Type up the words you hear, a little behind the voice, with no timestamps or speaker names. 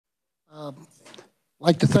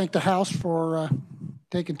like to thank the House for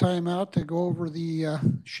taking time out to go over the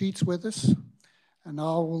sheets with us. And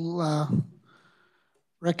I'll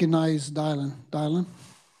recognize Dylan. Dylan.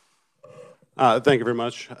 Thank you very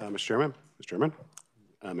much, Mr. Chairman. Mr. Chairman,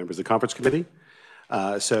 members of the conference committee.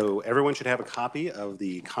 So everyone should have a copy of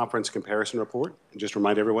the conference comparison report. And just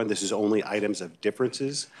remind everyone, this is only items of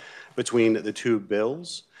differences between the two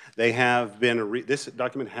bills. They have been, this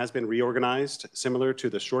document has been reorganized similar to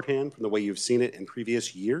the shorthand from the way you've seen it in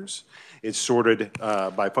previous years. It's sorted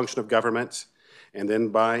by function of government, and then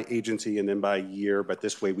by agency, and then by year, but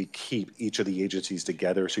this way we keep each of the agencies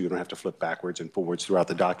together so you don't have to flip backwards and forwards throughout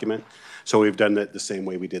the document. So we've done it the same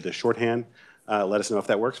way we did the shorthand. Let us know if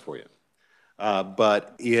that works for you.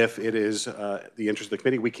 But if it is the interest of the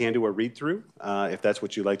committee, we can do a read-through if that's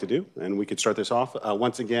what you'd like to do, and we could start this off.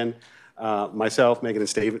 Once again, myself, Megan,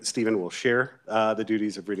 and Stephen will share the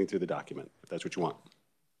duties of reading through the document, if that's what you want.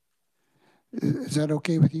 Is that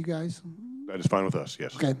okay with you guys? That is fine with us,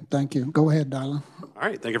 yes. Okay, thank you. Go ahead, Dylan. All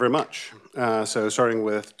right, thank you very much. So starting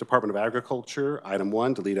with Department of Agriculture, item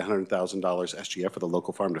 1, delete $100,000 SGF for the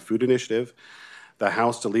Local Farm to Food Initiative. The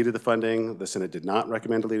House deleted the funding. The Senate did not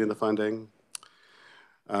recommend deleting the funding.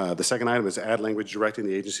 The second item is add language directing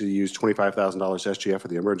the agency to use $25,000 SGF for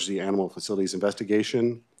the Emergency Animal Facilities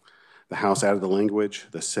Investigation. The House added the language.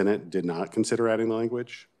 The Senate did not consider adding the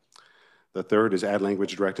language. The third is add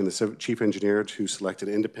language directing the chief engineer to select an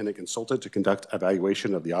independent consultant to conduct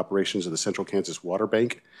evaluation of the operations of the Central Kansas Water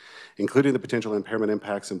Bank, including the potential impairment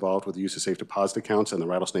impacts involved with the use of safe deposit accounts and the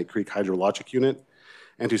Rattlesnake Creek Hydrologic Unit,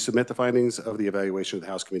 and to submit the findings of the evaluation to the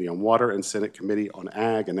House Committee on Water and Senate Committee on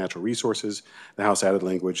Ag and Natural Resources. The House added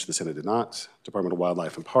language, the Senate did not. Department of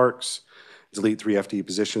Wildlife and Parks, delete 3 FTE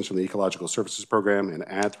positions from the Ecological Services Program and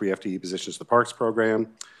add 3 FTE positions to the Parks Program.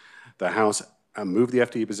 The House moved the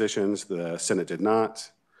FTE positions, the Senate did not.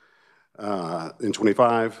 In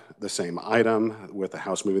 25, the same item with the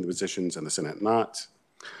House moving the positions and the Senate not.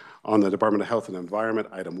 On the Department of Health and Environment,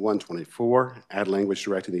 item 124, add language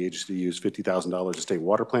directing the agency to use $50,000 of state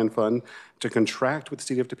water plan fund to contract with the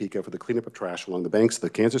city of Topeka for the cleanup of trash along the banks of the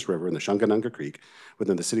Kansas River and the Shunganunga Creek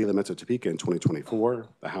within the city limits of Topeka in 2024.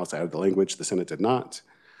 The House added the language, the Senate did not.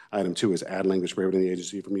 Item 2 is add language prohibiting the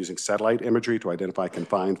agency from using satellite imagery to identify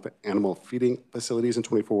confined animal feeding facilities in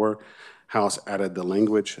 24. House added the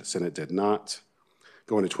language, Senate did not.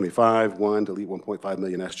 Going to 25, 1, delete 1.5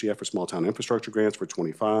 million SGF for small town infrastructure grants for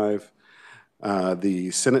 25.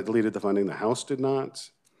 The Senate deleted the funding, the House did not.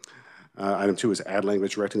 Item 2 is add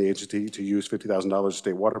language directing the agency to use $50,000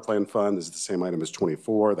 state water plan fund. This is the same item as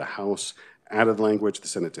 24. The House added language, the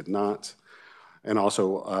Senate did not. And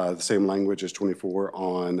also the same language as 24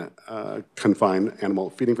 on confined animal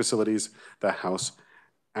feeding facilities. The House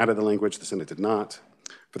added the language, the Senate did not.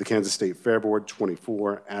 For the Kansas State Fair Board,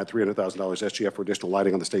 24, add $300,000 SGF for additional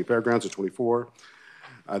lighting on the state fairgrounds at 24.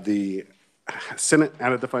 The Senate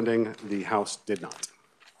added the funding, the House did not.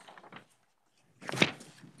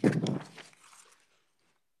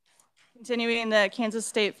 Continuing the Kansas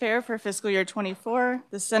State Fair for fiscal year 24,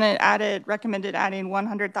 the Senate recommended adding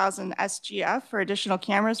 100,000 SGF for additional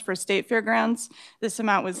cameras for state fairgrounds. This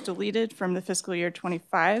amount was deleted from the fiscal year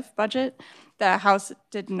 25 budget. The House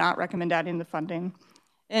did not recommend adding the funding.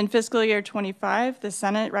 In fiscal year 25, the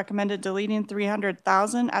Senate recommended deleting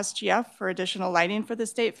 300,000 SGF for additional lighting for the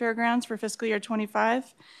state fairgrounds for fiscal year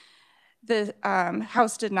 25. The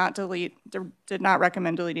House did not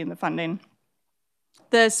recommend deleting the funding.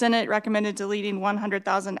 The Senate recommended deleting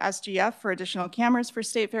 100,000 SGF for additional cameras for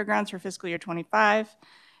state fairgrounds for fiscal year 25,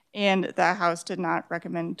 and the House did not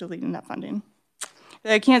recommend deleting that funding.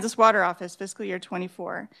 The Kansas Water Office, fiscal year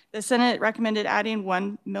 24. The Senate recommended adding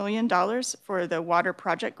 $1 million for the Water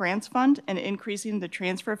Project Grants Fund and increasing the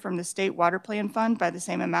transfer from the State Water Plan Fund by the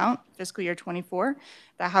same amount, fiscal year 24.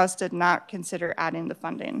 The House did not consider adding the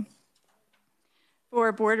funding.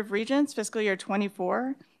 For Board of Regents, fiscal year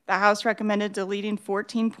 24, the House recommended deleting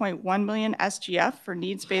 14.1 million SGF for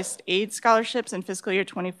needs-based aid scholarships in fiscal year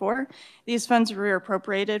 24. These funds were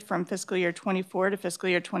appropriated from fiscal year 24 to fiscal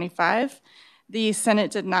year 25. The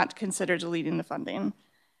Senate did not consider deleting the funding.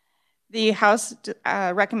 The House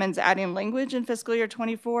recommends adding language in fiscal year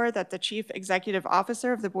 24 that the Chief Executive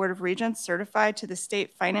Officer of the Board of Regents certify to the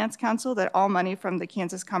State Finance Council that all money from the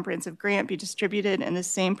Kansas Comprehensive Grant be distributed in the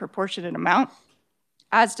same proportionate amount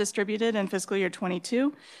as distributed in fiscal year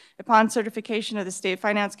 22. Upon certification of the State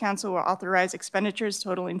Finance Council will authorize expenditures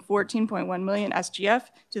totaling 14.1 million SGF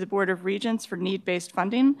to the Board of Regents for need-based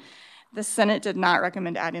funding. The Senate did not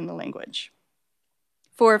recommend adding the language.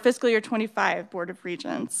 For fiscal year 25, Board of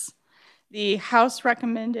Regents, The House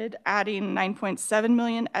recommended adding 9.7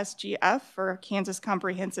 million SGF for Kansas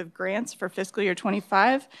Comprehensive Grants for fiscal year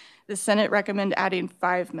 25. The Senate recommended adding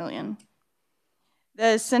 5 million.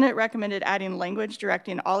 The Senate recommended adding language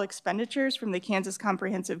directing all expenditures from the Kansas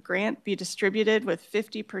Comprehensive Grant be distributed with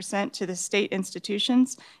 50% to the state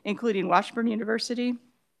institutions, including Washburn University,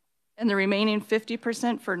 and the remaining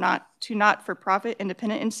 50% for not-for-profit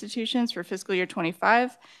independent institutions for fiscal year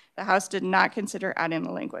 25. The House did not consider adding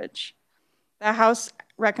the language. The House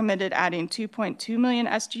recommended adding 2.2 million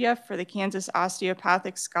SGF for the Kansas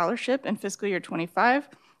Osteopathic Scholarship in fiscal year 25.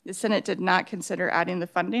 The Senate did not consider adding the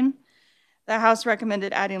funding. The House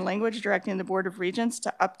recommended adding language directing the Board of Regents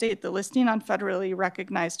to update the listing on federally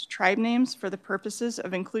recognized tribe names for the purposes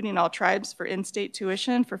of including all tribes for in-state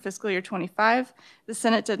tuition for fiscal year 25. The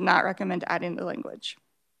Senate did not recommend adding the language.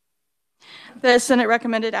 The Senate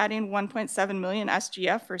recommended adding 1.7 million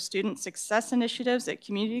SGF for student success initiatives at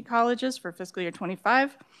community colleges for fiscal year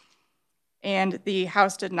 25, and the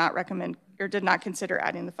House did not recommend or did not consider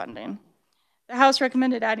adding the funding. The House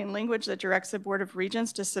recommended adding language that directs the Board of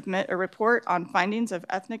Regents to submit a report on findings of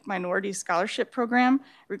Ethnic Minority Scholarship Program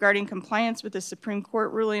regarding compliance with the Supreme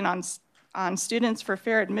Court ruling on students for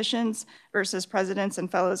fair admissions versus presidents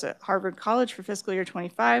and fellows at Harvard College for fiscal year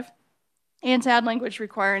 25, and to add language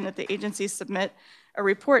requiring that the agency submit a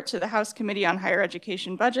report to the House Committee on Higher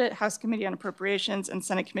Education Budget, House Committee on Appropriations, and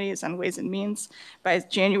Senate Committees on Ways and Means by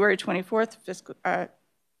January 24th,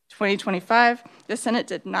 2025. The Senate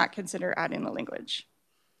did not consider adding the language.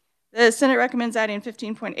 The Senate recommends adding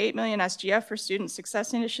 15.8 million SGF for student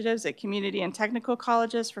success initiatives at community and technical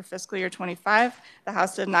colleges for fiscal year 25. The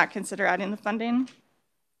House did not consider adding the funding.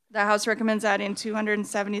 The House recommends adding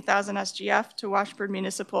 270,000 SGF to Washburn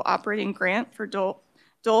Municipal Operating Grant for Dole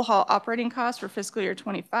Hall operating costs for fiscal year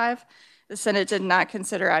 25. The Senate did not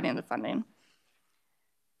consider adding the funding.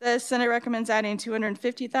 The Senate recommends adding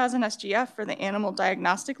 250,000 SGF for the Animal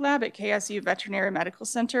Diagnostic Lab at KSU Veterinary Medical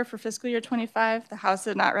Center for fiscal year 25. The House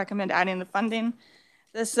did not recommend adding the funding.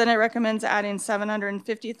 The Senate recommends adding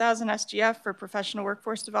 750,000 SGF for Professional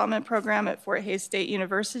Workforce Development Program at Fort Hays State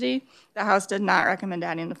University. The House did not recommend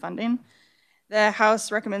adding the funding. The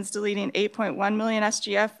House recommends deleting 8.1 million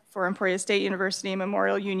SGF for Emporia State University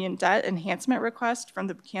Memorial Union Debt Enhancement Request from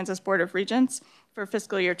the Kansas Board of Regents for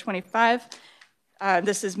fiscal year 25.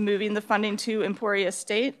 This is moving the funding to Emporia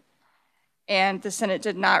State, and the Senate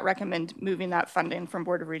did not recommend moving that funding from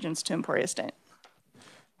Board of Regents to Emporia State.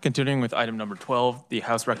 Continuing with item number 12, the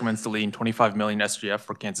House recommends deleting 25 million SGF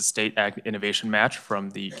for Kansas State Ag Innovation Match from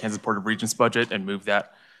the Kansas Board of Regents budget and move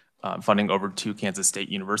that funding over to Kansas State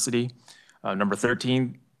University. Number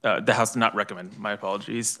 13, the House did not recommend, my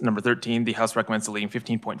apologies. Number 13, the House recommends deleting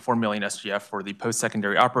 15.4 million SGF for the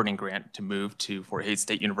post-secondary operating grant to move to Fort Hays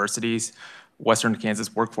State University's Western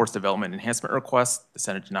Kansas Workforce Development Enhancement Request. The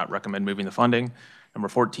Senate did not recommend moving the funding. Number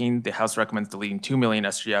 14, the House recommends deleting 2 million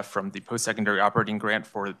SGF from the post-secondary operating grant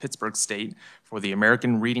for Pittsburgh State for the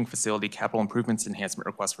American Reading Facility Capital Improvements Enhancement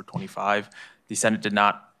Request for 25. The Senate did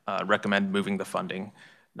not recommend moving the funding.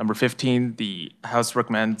 Number 15, the House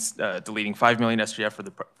recommends deleting 5 million SGF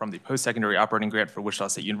from the post-secondary operating grant for Wichita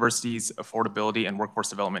State University's Affordability and Workforce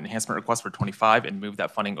Development Enhancement Request for 25 and move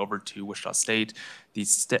that funding over to Wichita State. The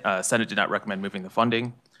Senate did not recommend moving the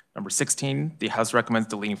funding. Number 16, the House recommends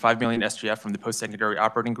deleting 5 million SGF from the post-secondary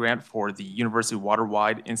operating grant for the University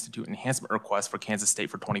Water-Wide Institute Enhancement Request for Kansas State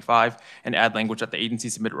for 25 and add language that the agency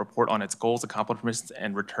submit a report on its goals, accomplishments,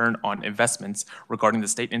 and return on investments regarding the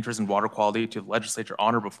state interest in water quality to the Legislature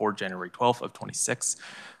on or before January 12th of 26.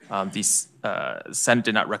 The Senate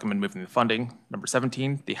did not recommend moving the funding. Number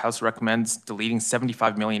 17, the House recommends deleting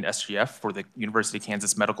 75 million SGF for the University of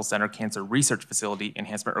Kansas Medical Center Cancer Research Facility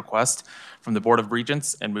Enhancement Request from the Board of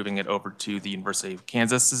Regents and moving it over to the University of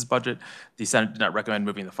Kansas's budget. The Senate did not recommend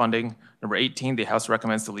moving the funding. Number 18, the House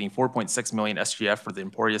recommends deleting 4.6 million SGF for the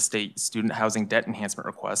Emporia State Student Housing Debt Enhancement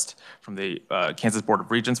Request from the Kansas Board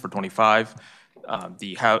of Regents for 25.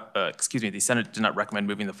 The Senate did not recommend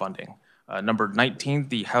moving the funding. Number 19,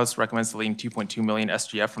 the House recommends deleting 2.2 million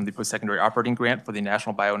SGF from the post-secondary operating grant for the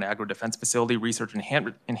National Bio and Agro Defense Facility Research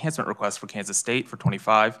Enhancement Request for Kansas State for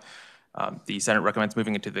 25. The Senate recommends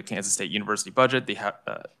moving it to the Kansas State University budget.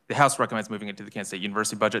 The House recommends moving it to the Kansas State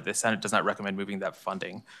University budget. The Senate does not recommend moving that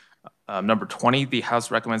funding. Number 20, the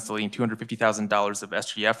House recommends deleting $250,000 of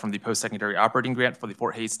SGF from the post-secondary operating grant for the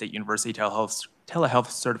Fort Hays State University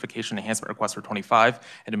Telehealth Certification Enhancement Request for 25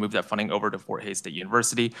 and to move that funding over to Fort Hays State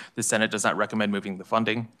University. The Senate does not recommend moving the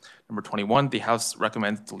funding. Number 21, the House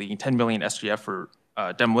recommends deleting 10 million SGF for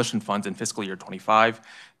demolition funds in fiscal year 25.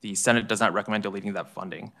 The Senate does not recommend deleting that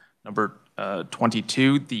funding. Number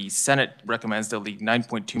 22, the Senate recommends delete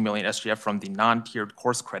 9.2 million SGF from the non-tiered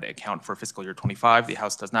course credit account for fiscal year 25. The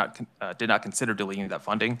House did not consider deleting that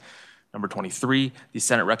funding. Number 23, the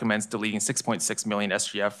Senate recommends deleting 6.6 million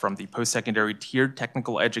SGF from the post-secondary tiered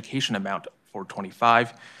technical education amount for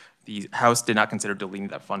 25. The House did not consider deleting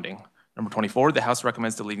that funding. Number 24, the House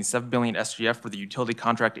recommends deleting 7 billion SGF for the utility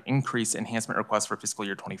contract increase enhancement request for fiscal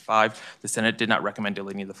year 25. The Senate did not recommend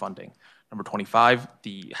deleting the funding. Number 25,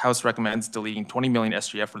 the House recommends deleting 20 million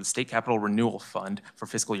SGF for the State Capital Renewal Fund for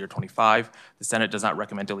fiscal year 25. The Senate does not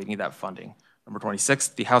recommend deleting that funding. Number 26,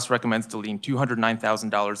 the House recommends deleting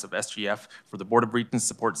 $209,000 of SGF for the Board of Regents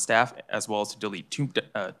support staff, as well as to delete two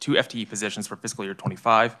FTE positions for fiscal year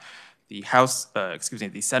 25.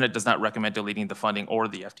 The Senate does not recommend deleting the funding or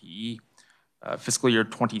the FTE. Fiscal year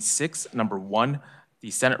 26, number 1,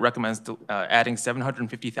 the Senate recommends adding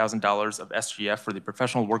 $750,000 of SGF for the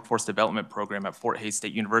Professional Workforce Development Program at Fort Hays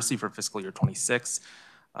State University for fiscal year 26.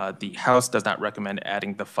 The House does not recommend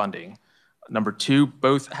adding the funding. Number 2,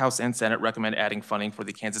 both House and Senate recommend adding funding for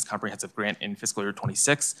the Kansas Comprehensive Grant in fiscal year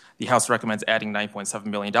 26. The House recommends adding $9.7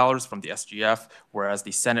 million from the SGF, whereas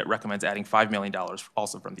the Senate recommends adding $5 million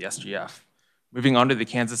also from the SGF. Moving on to the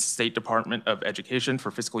Kansas State Department of Education for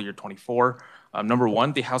fiscal year 24. Number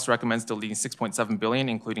 1, the House recommends deleting $6.7 billion,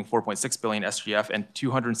 including $4.6 billion SGF and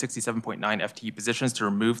 267.9 FTE positions to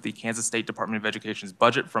remove the Kansas State Department of Education's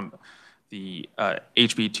budget from the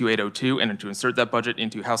HB 2802 and to insert that budget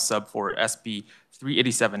into House Sub for SB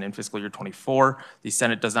 387 in fiscal year 24. The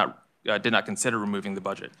Senate did not consider removing the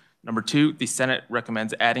budget. Number 2, the Senate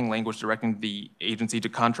recommends adding language directing the agency to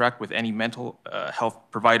contract with any mental health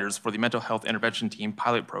providers for the Mental Health Intervention Team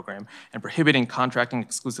pilot program and prohibiting contracting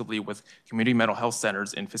exclusively with community mental health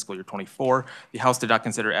centers in fiscal year 24. The House did not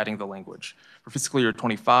consider adding the language. For fiscal year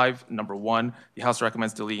 25, number 1, the House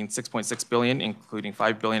recommends deleting $6.6 billion, including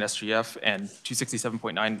 $5 billion SGF and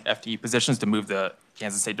 267.9 FTE positions to move the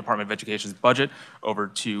Kansas State Department of Education's budget over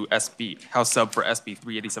to House Sub for SB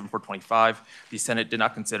 387 for 25. The Senate did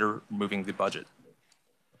not consider removing the budget.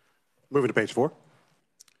 Moving to page 4.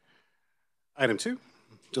 Item 2,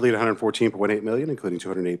 delete $114.8 million, including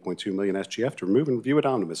 $208.2 million SGF to remove and review at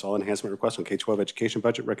omnibus all enhancement requests on K-12 education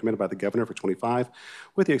budget recommended by the governor for 25,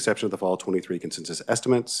 with the exception of the fall 23 consensus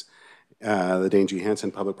estimates, the Dane G.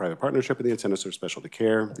 Hansen public-private partnership, and the incentives for specialty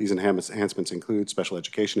care. These enhancements include special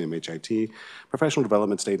education, MHIT, professional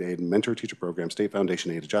development, state aid, mentor teacher program, state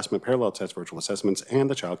foundation aid adjustment, parallel test virtual assessments, and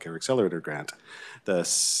the Child Care Accelerator Grant. The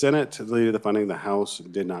Senate deleted the funding. The House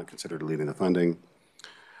did not consider deleting the funding.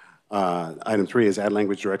 Item 3 is add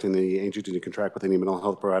language directing the agency to contract with any mental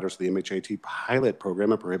health providers for the MHIT pilot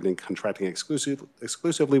program and prohibiting contracting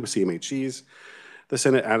exclusively with CMHCs. The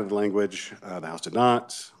Senate added the language. The House did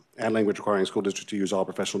not. Add language requiring school districts to use all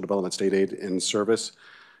professional development state aid in service.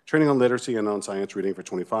 Training on literacy and on science reading for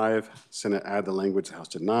 25. Senate added the language. The House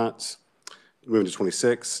did not. Moving to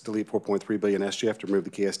 26, delete $4.3 billion SGF to remove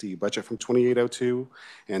the KSDE budget from 2802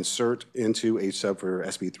 and insert into H sub for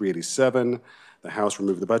SB 387. The House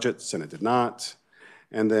removed the budget. Senate did not.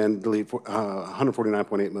 And then delete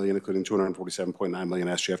 $149.8 million, including $247.9 million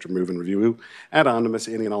SGF to remove and review at omnibus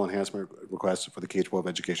any and all enhancement requests for the K-12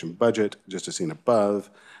 education budget, just as seen above.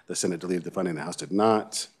 The Senate deleted the funding. The House did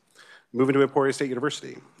not. Moving to Emporia State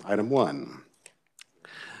University, item 1.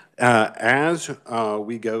 As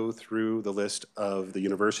we go through the list of the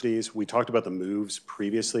universities, we talked about the moves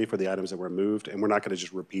previously for the items that were moved, and we're not going to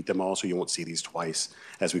just repeat them all, so you won't see these twice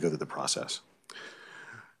as we go through the process.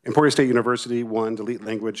 Emporia State University, 1, delete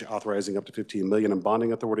language authorizing up to $15 million in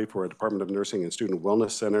bonding authority for a Department of Nursing and Student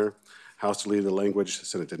Wellness Center. House deleted the language.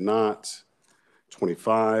 Senate did not.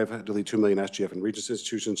 25, delete $2 million SGF in Regents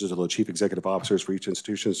institutions until the chief executive officers for each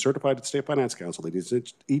institution certified at the State Finance Council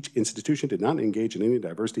that each institution did not engage in any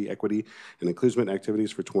diversity, equity, and inclusion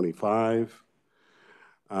activities for 25.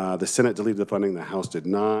 The Senate deleted the funding. The House did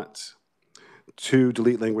not. 2,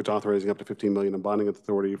 delete language authorizing up to $15 million in bonding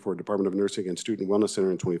authority for Department of Nursing and Student Wellness Center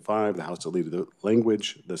in 25. The House deleted the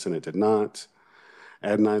language. The Senate did not.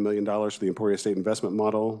 Add $9 million to the Emporia State Investment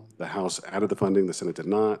Model. The House added the funding. The Senate did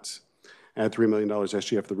not. Add $3 million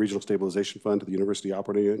SGF to the Regional Stabilization Fund to the University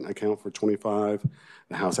Operating Account for 25.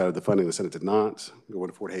 The House added the funding. The Senate did not. Go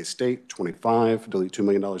to Fort Hays State, 25. Delete $2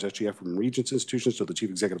 million SGF from Regents institutions to the Chief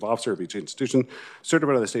Executive Officer of each institution,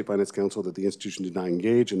 certified by the State Finance Council that the institution did not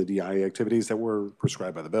engage in the DIA activities that were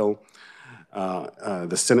prescribed by the bill.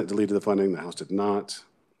 The Senate deleted the funding. The House did not.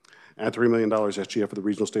 Add $3 million SGF for the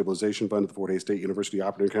Regional Stabilization Fund to the Fort Hays State University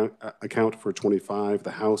Operating Account for 25.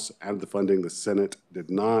 The House added the funding. The Senate did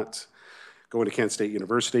not. Going to Kent State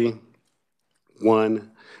University,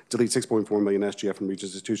 1, delete 6.4 million SGF from each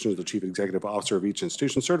institution. The chief executive officer of each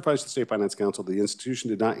institution certifies to the State Finance Council that the institution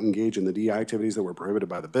did not engage in the DEI activities that were prohibited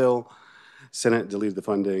by the bill. Senate deleted the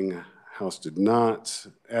funding. House did not.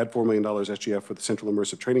 Add $4 million SGF for the Central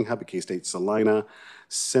Immersive Training Hub at K-State Salina.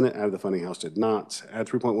 Senate added the funding. House did not. Add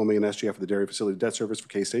 $3.1 million SGF for the Dairy Facility Debt Service for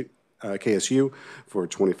K-State. KSU for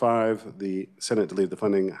 25. The Senate deleted the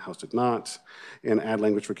funding. House did not. And add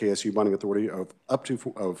language for KSU bonding authority of up to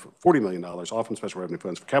 $40 million off from special revenue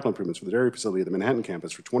funds for capital improvements for the dairy facility at the Manhattan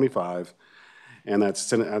campus for 25. And that's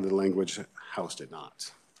Senate added the language. House did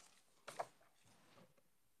not.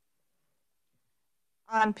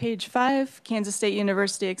 On page 5, Kansas State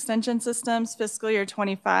University Extension Systems, fiscal year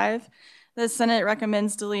 25. The Senate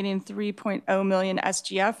recommends deleting 3.0 million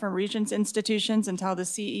SGF from Regents institutions until the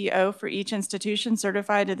CEO for each institution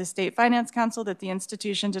certified to the State Finance Council that the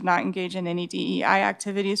institution did not engage in any DEI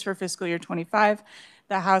activities for fiscal year 25.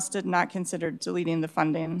 The House did not consider deleting the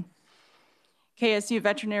funding. KSU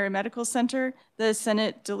Veterinary Medical Center, the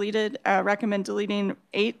Senate recommend deleting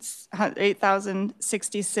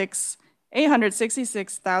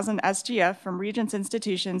 866,000 SGF from Regents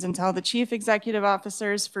institutions until the chief executive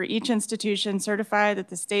officers for each institution certify that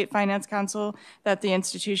the State Finance Council that the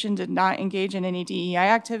institution did not engage in any DEI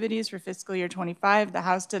activities for fiscal year 25. The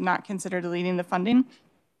House did not consider deleting the funding.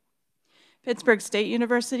 Pittsburgh State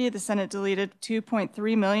University, the Senate deleted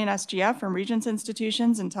 2.3 million SGF from Regents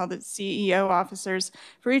institutions until the CEO officers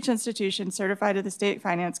for each institution certified to the State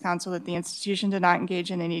Finance Council that the institution did not engage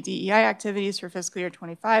in any DEI activities for fiscal year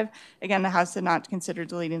 25. Again, the House did not consider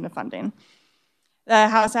deleting the funding. The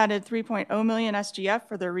House added 3.0 million SGF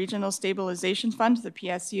for the Regional Stabilization Fund to the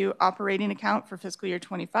PSU operating account for fiscal year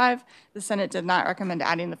 25. The Senate did not recommend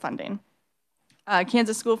adding the funding.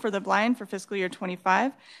 Kansas School for the Blind for fiscal year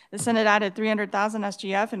 25. The Senate added 300,000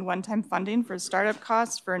 SGF in one-time funding for startup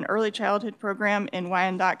costs for an early childhood program in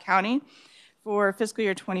Wyandotte County for fiscal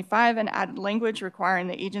year 25 and added language requiring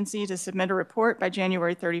the agency to submit a report by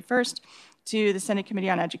January 31st to the Senate Committee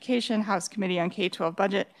on Education, House Committee on K-12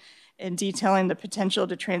 Budget, and detailing the potential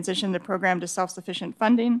to transition the program to self-sufficient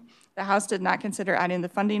funding. The House did not consider adding the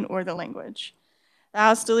funding or the language. The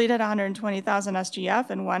House deleted 120,000 SGF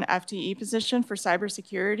and 1 FTE position for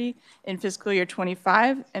cybersecurity in fiscal year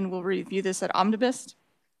 25, and will review this at omnibus.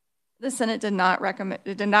 The Senate did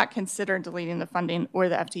not consider deleting the funding or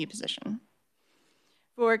the FTE position.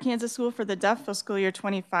 For Kansas School for the Deaf fiscal year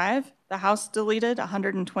 25, the House deleted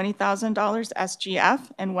 $120,000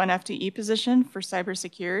 SGF and 1 FTE position for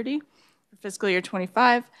cybersecurity for fiscal year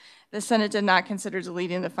 25. The Senate did not consider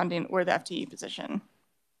deleting the funding or the FTE position.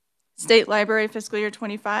 State Library fiscal year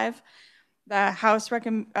 25, the House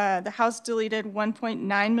deleted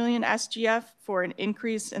 1.9 million SGF for an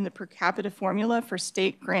increase in the per capita formula for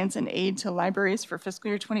state grants and aid to libraries for fiscal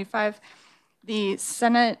year 25. The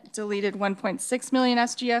Senate deleted 1.6 million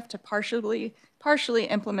SGF to partially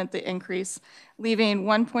implement the increase, leaving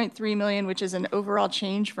 1.3 million, which is an overall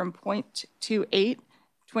change from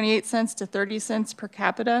 28 cents to 30 cents per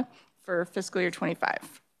capita for fiscal year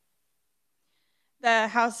 25. The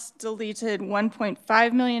House deleted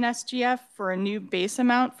 1.5 million SGF for a new base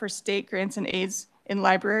amount for state grants and aids in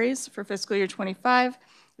libraries for fiscal year 25.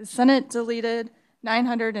 The Senate deleted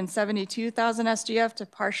 972,000 SGF to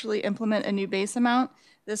partially implement a new base amount.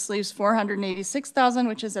 This leaves 486,000,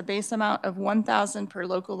 which is a base amount of 1,000 per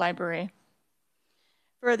local library.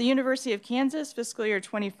 For the University of Kansas, fiscal year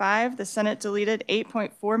 25, the Senate deleted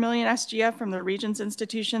 8.4 million SGF from the Regents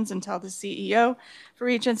institutions until the CEO for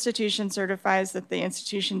each institution certifies that the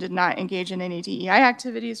institution did not engage in any DEI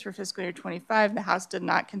activities for fiscal year 25. The House did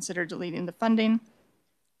not consider deleting the funding.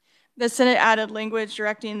 The Senate added language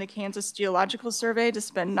directing the Kansas Geological Survey to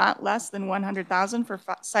spend not less than $100,000 for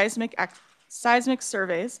seismic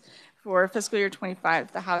surveys for fiscal year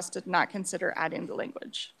 25. The House did not consider adding the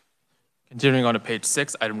language. Continuing on to page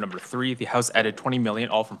 6, item number 3, the House added $20 million,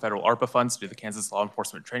 all from federal ARPA funds, to the Kansas Law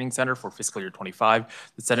Enforcement Training Center for fiscal year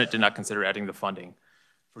 25. The Senate did not consider adding the funding.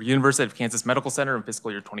 For University of Kansas Medical Center in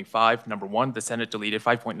fiscal year 25, number 1, the Senate deleted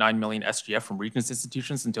 5.9 million SGF from Regents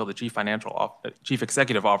institutions until the chief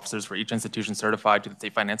executive officers for each institution certified to the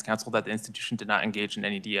State Finance Council that the institution did not engage in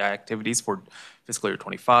any DEI activities for fiscal year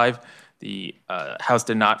 25. The House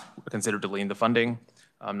did not consider deleting the funding.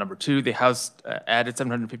 Number 2, the House added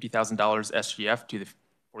 $750,000 SGF to the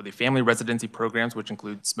for the family residency programs, which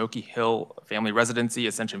include Smoky Hill Family Residency,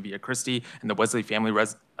 Ascension Via Christi, and the Wesley Family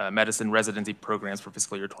Medicine Residency programs for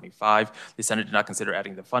fiscal year 25. The Senate did not consider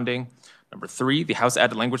adding the funding. Number 3, the House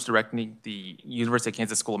added language directing the University of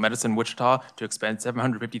Kansas School of Medicine, Wichita, to expend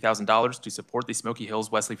 $750,000 to support the Smoky Hills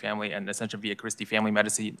Wesley Family and Ascension Via Christi Family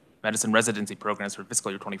Medicine Residency programs for fiscal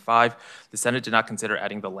year 25. The Senate did not consider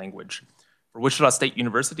adding the language. For Wichita State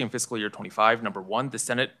University in fiscal year 25, number 1, the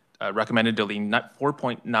Senate recommended deleting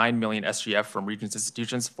 4.9 million SGF from Regents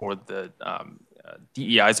institutions for the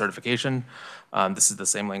DEI certification. This is the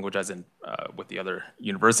same language as in with the other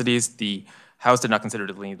universities. The House did not consider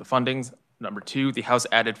deleting the fundings. Number 2, the House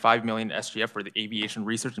added 5 million SGF for the aviation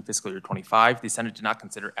research in fiscal year 25. The Senate did not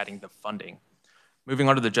consider adding the funding. Moving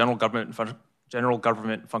on to the general government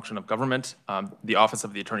function of government, the Office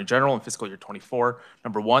of the Attorney General in fiscal year 24.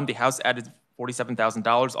 Number 1, the House added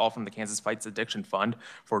 $47,000, all from the Kansas Fights Addiction Fund,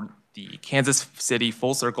 for the Kansas City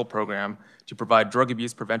Full Circle program to provide drug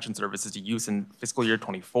abuse prevention services to youth in fiscal year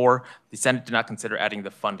 24. The Senate did not consider adding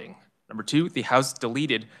the funding. Number 2, the House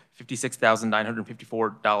deleted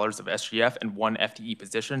 $56,954 of SGF and 1 FTE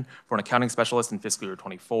position for an accounting specialist in fiscal year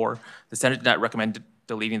 24. The Senate did not recommend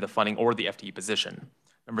deleting the funding or the FTE position.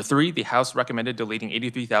 Number 3, the House recommended deleting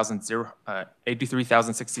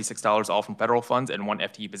 $83,066, all from federal funds, and 1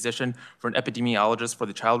 FTE position for an epidemiologist for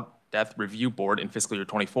the Child Death Review Board in fiscal year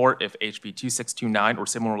 24 if HB 2629 or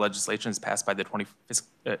similar legislation is passed by the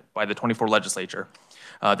 24 legislature.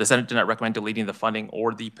 The Senate did not recommend deleting the funding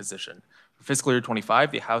or the position. For fiscal year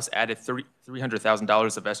 25, the House added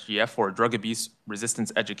 $300,000 of SGF for a drug abuse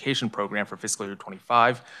resistance education program for fiscal year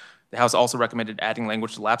 25. The House also recommended adding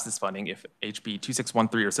language to lapse this funding if HB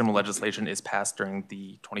 2613 or similar legislation is passed during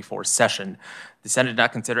the 24 session. The Senate did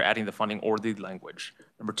not consider adding the funding or the language.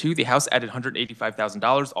 Number 2, the House added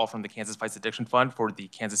 $185,000, all from the Kansas Fights Addiction Fund for the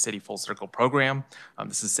Kansas City Full Circle program.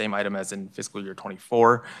 This is the same item as in fiscal year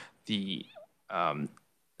 24. The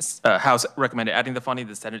House recommended adding the funding.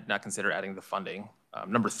 The Senate did not consider adding the funding.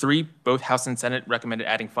 Number 3, both House and Senate recommended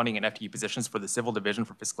adding funding and FTE positions for the Civil Division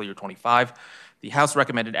for fiscal year 25. The House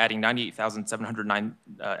recommended adding $98,709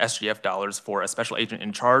 SGF dollars for a special agent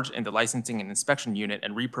in charge in the licensing and inspection unit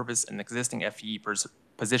and repurpose an existing FTE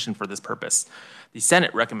position for this purpose. The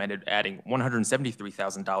Senate recommended adding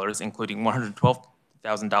 $173,000, including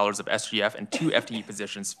 $112,000 of SGF and 2 FTE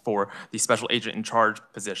positions for the special agent in charge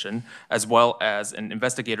position, as well as an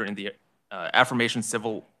investigator in the Affirmation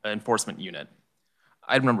Civil Enforcement Unit.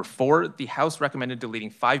 Item number 4, the House recommended deleting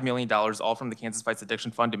 $5 million, all from the Kansas Fights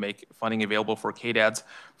Addiction Fund, to make funding available for KDADs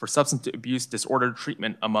for substance abuse disorder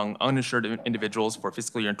treatment among uninsured individuals for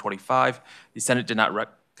fiscal year 25. The Senate did not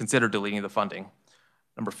consider deleting the funding.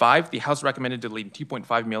 Number 5, the House recommended deleting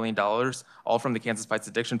 $2.5 million, all from the Kansas Fights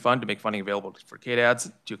Addiction Fund, to make funding available for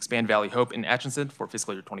KDADs to expand Valley Hope in Atchison for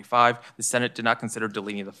fiscal year 25. The Senate did not consider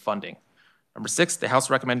deleting the funding. Number 6, the House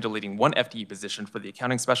recommended deleting 1 FTE position for the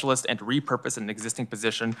accounting specialist and to repurpose an existing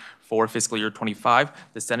position for fiscal year 25.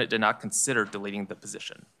 The Senate did not consider deleting the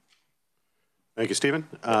position. Thank you, Stephen.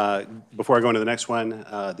 Before I go into the next one,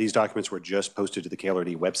 these documents were just posted to the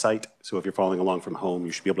KLRD website. So if you're following along from home,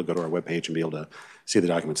 you should be able to go to our webpage and be able to see the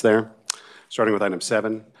documents there. Starting with item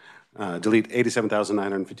 7, delete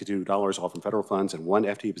 $87,952, all from federal funds, and 1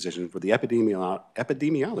 FTE position for the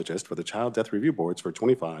epidemiologist for the Child Death Review Boards for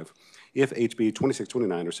 25. If HB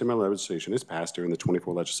 2629 or similar legislation is passed during the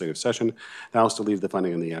 24 legislative session, the House deleted the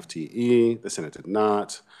funding in the FTE. The Senate did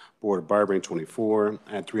not. Board of Barbering 24,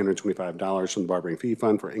 add $325 from the Barbering Fee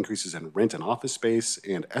Fund for increases in rent and office space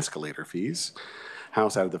and escalator fees.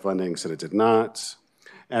 House added the funding, Senate did not.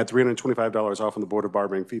 Add $325 off from the Board of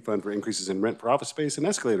Barbering Fee Fund for increases in rent for office space and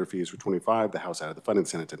escalator fees for 25. The House added the funding,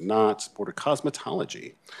 Senate did not. Board of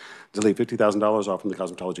Cosmetology, delete $50,000 off from the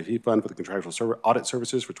Cosmetology Fee Fund for the contractual audit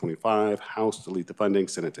services for 25. House, delete the funding,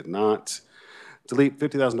 Senate did not. Delete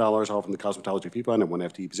 $50,000 off from the Cosmetology Fee Fund and 1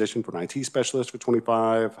 FTE position for an IT specialist for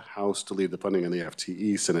 25. House, deleted the funding in the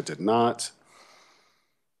FTE, Senate did not.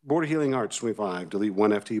 Board of Healing Arts, 25, delete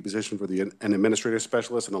 1 FTE position for an administrative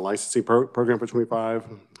specialist in a licensing program for 25.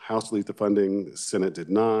 House, delete the funding, Senate did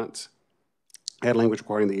not. Add language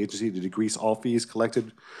requiring the agency to decrease all fees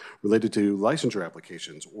collected related to licensure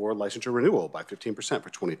applications or licensure renewal by 15% for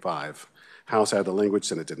 25. House added the language,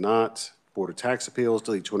 Senate did not. Board of Tax Appeals,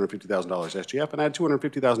 delete $250,000 SGF and add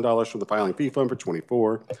 $250,000 from the filing fee fund for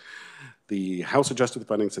 24. The House adjusted the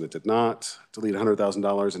funding, Senate did not. Delete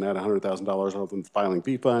 $100,000 and add $100,000 from the filing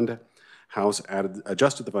fee fund. House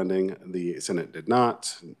adjusted the funding, the Senate did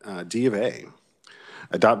not. D of A.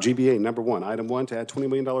 Adopt GBA number 1, item 1, to add $20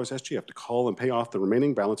 million SGF to call and pay off the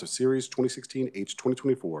remaining balance of Series 2016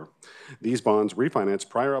 H2024. These bonds refinance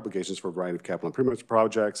prior obligations for a variety of capital improvements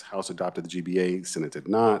projects. House adopted the GBA, Senate did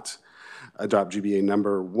not. Adopt GBA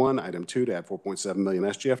number 1, item 2, to add $4.7 million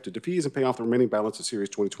SGF to defease and pay off the remaining balance of Series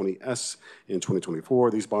 2020S in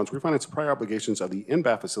 2024. These bonds refinance prior obligations of the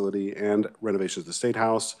NBAF facility and renovations of the State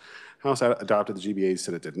House. House adopted the GBA,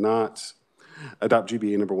 Senate did not. Adopt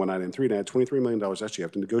GBA number 1, item 3, to add $23 million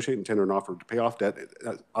SGF to negotiate and tender an offer to pay off debt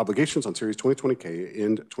obligations on Series 2020K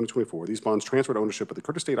in 2024. These bonds transferred ownership of the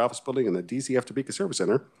Curtis State Office Building and the DCF Topeka Service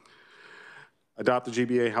Center. Adopt the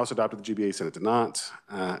GBA, House adopted the GBA, Senate did not.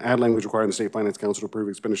 Add language requiring the State Finance Council to approve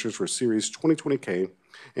expenditures for Series 2020K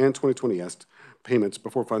and 2020S payments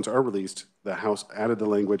before funds are released. The House added the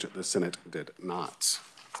language, the Senate did not.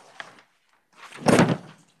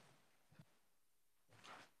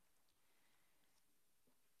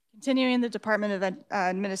 Continuing the Department of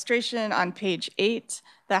Administration on page 8,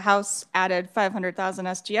 the House added $500,000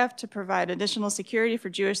 SGF to provide additional security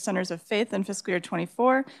for Jewish centers of faith in fiscal year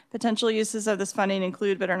 24. Potential uses of this funding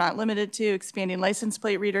include, but are not limited to, expanding license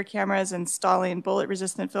plate reader cameras, installing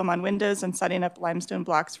bullet-resistant film on windows, and setting up limestone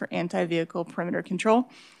blocks for anti-vehicle perimeter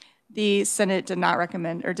control. The Senate did not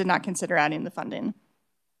recommend or did not consider adding the funding.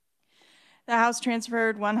 The House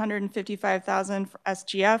transferred $155,000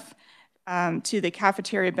 SGF to the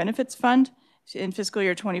Cafeteria Benefits Fund in fiscal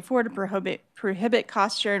year 24 to prohibit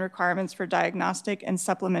cost-sharing requirements for diagnostic and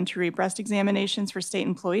supplementary breast examinations for state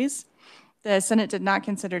employees. The Senate did not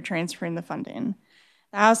consider transferring the funding.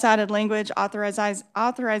 The House added language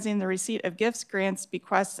authorizing the receipt of gifts, grants,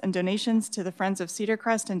 bequests, and donations to the Friends of Cedar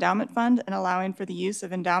Crest Endowment Fund and allowing for the use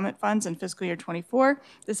of endowment funds in fiscal year 24.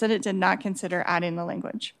 The Senate did not consider adding the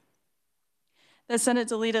language. The Senate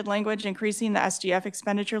deleted language increasing the SGF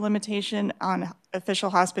expenditure limitation on official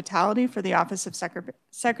hospitality for the Office of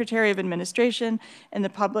Secretary of Administration and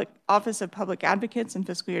the Office of Public Advocates in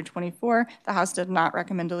fiscal year 24. The House did not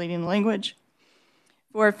recommend deleting the language.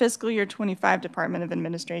 For fiscal year 25 Department of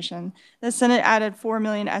Administration, the Senate added $4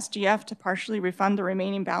 million SGF to partially refund the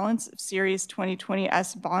remaining balance of Series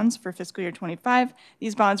 2020S bonds for fiscal year 25.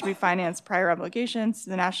 These bonds refinance prior obligations to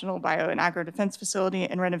the National Bio and Agro Defense Facility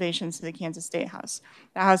and renovations to the Kansas State House.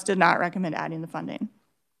 The House did not recommend adding the funding.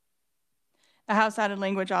 The House added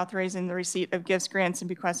language authorizing the receipt of gifts, grants, and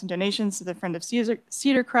bequests and donations to the Friend of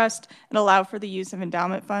Cedar Crest and allow for the use of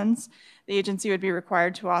endowment funds. The agency would be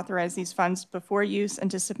required to authorize these funds before use and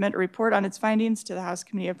to submit a report on its findings to the House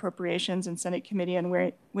Committee on Appropriations and Senate Committee on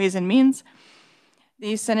Ways and Means.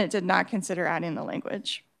 The Senate did not consider adding the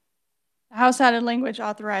language. The House added language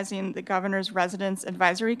authorizing the Governor's Residence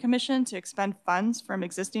Advisory Commission to expend funds from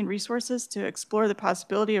existing resources to explore the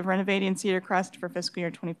possibility of renovating Cedar Crest for fiscal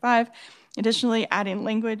year 25. Additionally, adding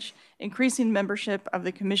language increasing membership of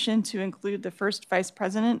the commission to include the first vice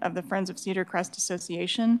president of the Friends of Cedar Crest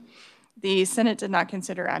Association. The Senate did not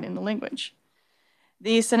consider adding the language.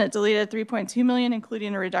 The Senate deleted $3.2 million,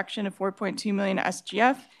 including a reduction of $4.2 million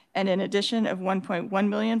SGF and an addition of $1.1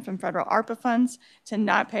 million from federal ARPA funds to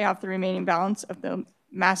not pay off the remaining balance of the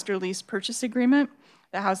master lease purchase agreement.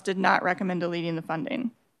 The House did not recommend deleting the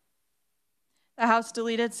funding. The House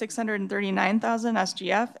deleted $639,000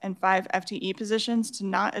 SGF and 5 FTE positions to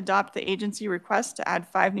not adopt the agency request to add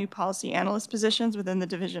 5 new policy analyst positions within the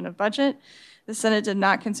Division of Budget. The Senate did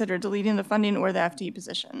not consider deleting the funding or the FTE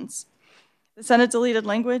positions. The Senate deleted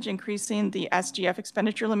language increasing the SGF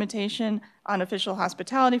expenditure limitation on official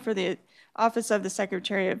hospitality for the Office of the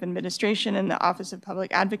Secretary of Administration and the Office of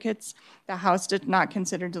Public Advocates. The House did not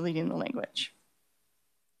consider deleting the language.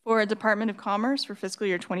 For Department of Commerce for fiscal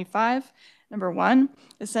year 25, number 1,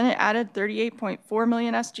 the Senate added $38.4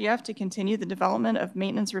 million SGF to continue the development of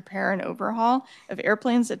maintenance, repair, and overhaul of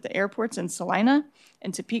airplanes at the airports in Salina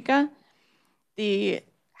and Topeka. The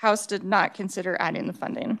House did not consider adding the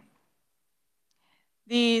funding.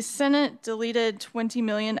 The Senate deleted $20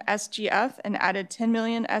 million SGF and added $10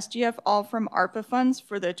 million SGF, all from ARPA funds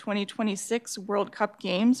for the 2026 World Cup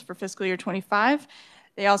Games for fiscal year 25.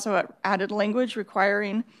 They also added language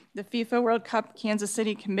requiring the FIFA World Cup Kansas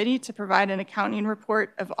City Committee to provide an accounting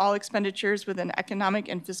report of all expenditures with an economic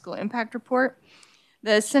and fiscal impact report.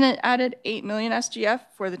 The Senate added $8 million SGF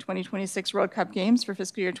for the 2026 World Cup Games for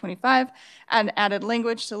fiscal year 25 and added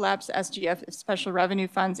language to lapse SGF if special revenue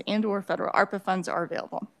funds and/or federal ARPA funds are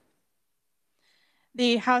available.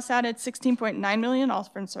 The House added $16.9 million, also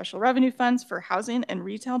from special revenue funds, for housing and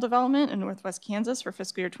retail development in Northwest Kansas for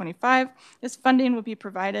fiscal year 25. This funding will be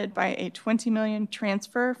provided by a $20 million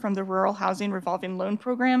transfer from the Rural Housing Revolving Loan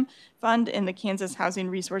Program Fund in the Kansas Housing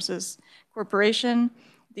Resources Corporation.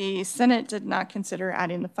 The Senate did not consider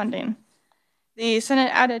adding the funding. The Senate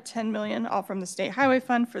added $10 million, all from the State Highway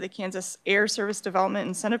Fund, for the Kansas Air Service Development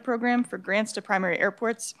Incentive Program for grants to primary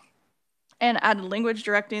airports, and added language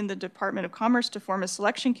directing the Department of Commerce to form a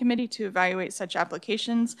selection committee to evaluate such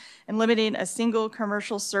applications and limiting a single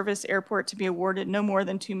commercial service airport to be awarded no more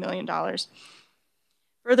than $2 million.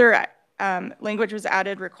 Further, language was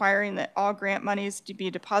added requiring that all grant monies to be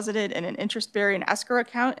deposited in an interest-bearing escrow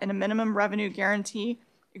account and a minimum revenue guarantee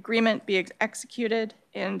agreement be executed,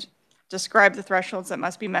 and describe the thresholds that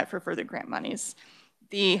must be met for further grant monies.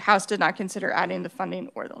 The House did not consider adding the funding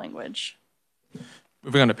or the language.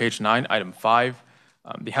 Moving on to page 9, item 5.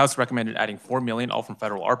 The House recommended adding $4 million, all from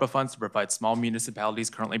federal ARPA funds, to provide small municipalities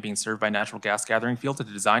currently being served by natural gas gathering fields to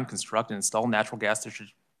design, construct, and install natural gas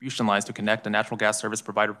distribution lines to connect a natural gas service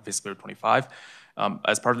provider for fiscal year 25.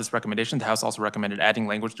 As part of this recommendation, the House also recommended adding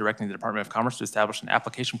language directing the Department of Commerce to establish an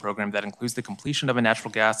application program that includes the completion of a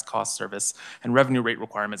natural gas cost service and revenue rate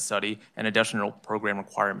requirement study and additional program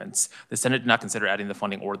requirements. The Senate did not consider adding the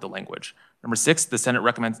funding or the language. Number 6, the Senate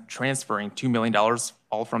recommends transferring $2 million,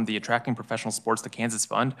 all from the Attracting Professional Sports to Kansas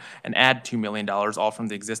Fund, and add $2 million, all from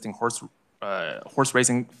the existing horse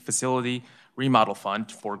racing facility remodel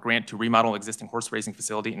fund for grant to remodel existing horse racing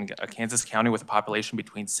facility in Kansas County with a population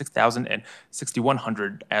between 6,000 and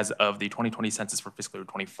 6,100 as of the 2020 census for fiscal year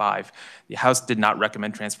 25. The House did not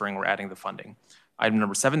recommend transferring or adding the funding. Item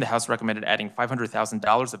number 7, the House recommended adding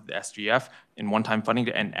 $500,000 of the SGF in one-time funding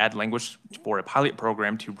and add language for a pilot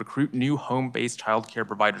program to recruit new home-based child care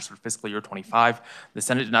providers for fiscal year 25. The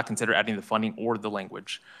Senate did not consider adding the funding or the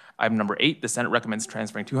language. Item number 8, the Senate recommends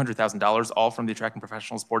transferring $200,000, all from the Attracting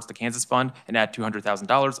Professional Sports to Kansas Fund, and add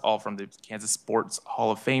 $200,000, all from the Kansas Sports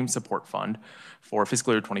Hall of Fame Support Fund for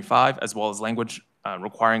fiscal year 25, as well as language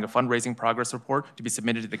requiring a fundraising progress report to be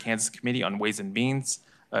submitted to the Kansas Committee on Ways and Means,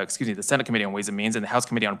 the Senate Committee on Ways and Means and the House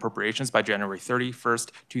Committee on Appropriations by January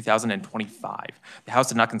 31st, 2025. The House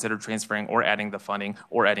did not consider transferring or adding the funding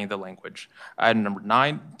or adding the language. Item number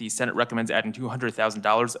 9, the Senate recommends adding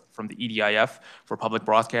 $200,000 from the EDIF for public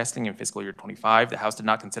broadcasting in fiscal year 25. The House did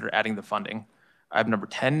not consider adding the funding. Item number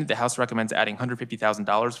 10, the House recommends adding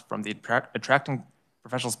 $150,000 from the Attracting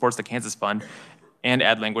Professional Sports to Kansas Fund and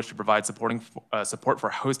add language to provide support for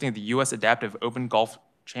hosting the U.S. Adaptive Open Golf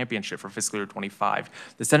Championship for fiscal year 25.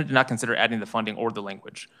 The Senate did not consider adding the funding or the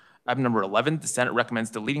language. Item number 11, the Senate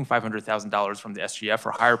recommends deleting $500,000 from the SGF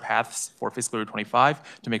for higher paths for fiscal year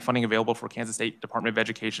 25 to make funding available for Kansas State Department of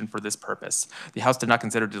Education for this purpose. The House did not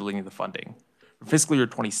consider deleting the funding. For fiscal year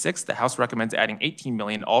 26, the House recommends adding $18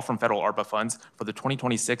 million, all from federal ARPA funds, for the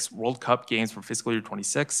 2026 World Cup Games for fiscal year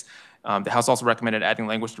 26. The House also recommended adding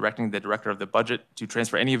language directing the Director of the Budget to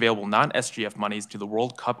transfer any available non-SGF monies to the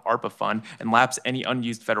World Cup ARPA Fund and lapse any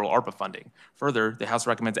unused federal ARPA funding. Further, the House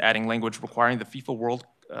recommends adding language requiring the FIFA World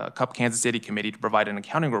Cup Kansas City Committee to provide an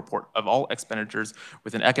accounting report of all expenditures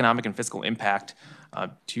with an economic and fiscal impact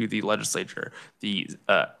to the legislature. The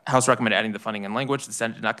House recommended adding the funding and language. The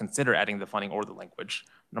Senate did not consider adding the funding or the language.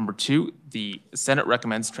 Number 2, the Senate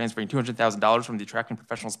recommends transferring $200,000 from the Attracting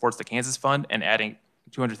Professional Sports to Kansas Fund and adding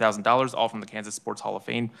 $200,000, all from the Kansas Sports Hall of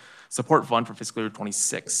Fame Support Fund for fiscal year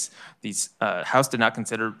 26. The House did not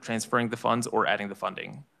consider transferring the funds or adding the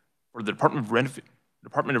funding. For the Department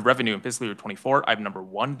of Revenue in fiscal year 24, item number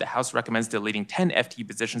 1, the House recommends deleting 10 FTE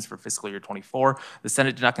positions for fiscal year 24. The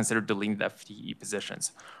Senate did not consider deleting the FTE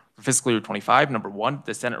positions. For fiscal year 25, number 1,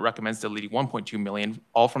 the Senate recommends deleting $1.2 million,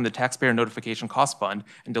 all from the Taxpayer Notification Cost Fund,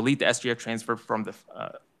 and delete the SGF transfer from the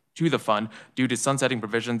to the fund due to sunsetting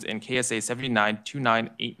provisions in KSA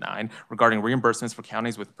 792989 regarding reimbursements for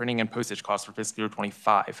counties with printing and postage costs for fiscal year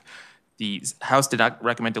 25. The House did not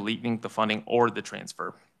recommend deleting the funding or the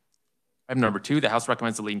transfer. Item number 2, the House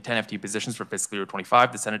recommends deleting 10 FTE positions for fiscal year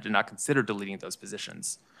 25. The Senate did not consider deleting those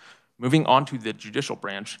positions. Moving on to the judicial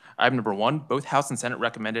branch, item number 1, both House and Senate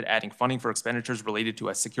recommended adding funding for expenditures related to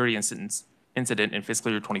a security incident in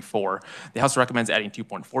fiscal year 24. The House recommends adding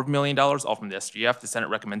 $2.4 million, all from the SGF. The Senate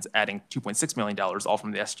recommends adding $2.6 million, all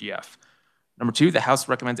from the SGF. Number 2, the House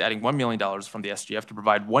recommends adding $1 million from the SGF to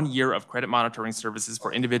provide 1 year of credit monitoring services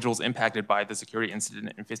for individuals impacted by the security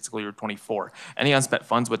incident in fiscal year 24. Any unspent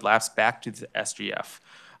funds would lapse back to the SGF.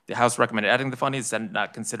 The House recommended adding the funding. The Senate did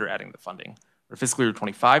not consider adding the funding. For fiscal year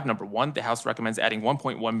 25, number 1, the House recommends adding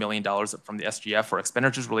 $1.1 million from the SGF for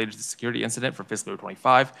expenditures related to the security incident for fiscal year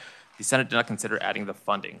 25. The Senate did not consider adding the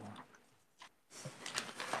funding.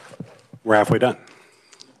 We're halfway done.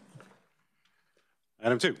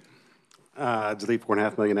 Item 2, delete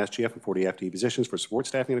 $4.5 million SGF and 40 FTE positions for support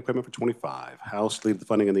staffing and equipment for 25. House deleted the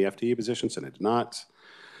funding in the FTE position, Senate did not.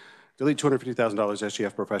 Delete $250,000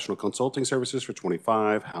 SGF professional consulting services for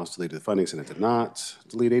 25. House deleted the funding, Senate did not.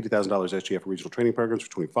 Delete $80,000 SGF for regional training programs for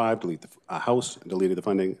 25. Delete the House deleted the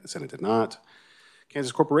funding, the Senate did not.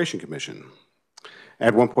 Kansas Corporation Commission.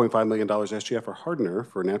 Add $1.5 million SGF for Hardener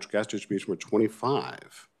for natural gas distribution for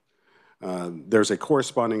 25. There's a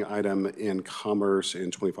corresponding item in Commerce in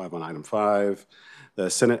 25 on item 5. The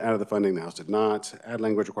Senate added the funding, the House did not. Add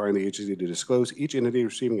language requiring the agency to disclose each entity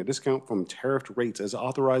receiving a discount from tariffed rates as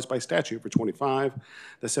authorized by statute for 25.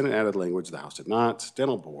 The Senate added language, the House did not.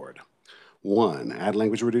 Dental Board. 1, add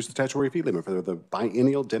language to reduce the statutory fee limit for the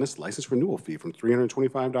biennial dentist license renewal fee from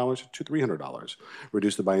 $325 to $300.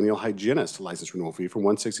 Reduce the biennial hygienist license renewal fee from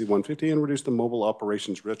 $160 to $150, and reduce the mobile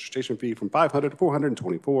operations registration fee from $500 to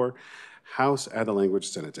 $424. House added the language,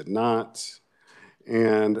 Senate did not.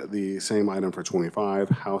 And the same item for 25,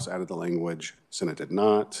 House added the language, Senate did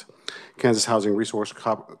not. Kansas Housing Resource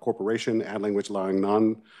Corporation, add language allowing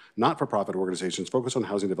not-for-profit organizations focused on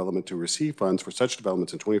housing development to receive funds for such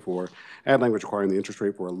developments in 24. Add language requiring the interest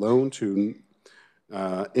rate for a loan to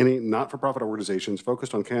any not-for-profit organizations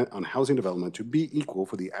focused on housing development to be equal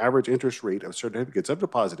for the average interest rate of certificates of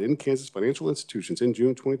deposit in Kansas financial institutions in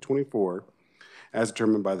June 2024 as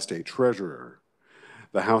determined by the state treasurer.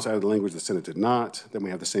 The House added the language, the Senate did not. Then we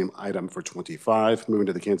have the same item for 25, moving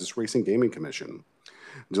to the Kansas Racing Gaming Commission.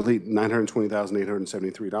 Delete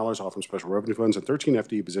 $920,873 off from special revenue funds and 13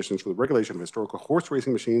 FTE positions for the regulation of historical horse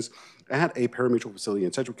racing machines at a parimutuel facility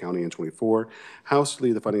in Sedgwick County in 24. House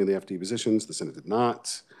deleted the funding of the FTE positions, the Senate did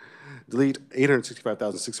not. Delete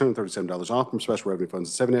 $865,637 off from special revenue funds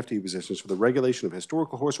and 7 FTE positions for the regulation of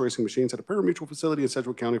historical horse racing machines at a parimutuel facility in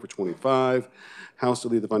Sedgwick County for 25. House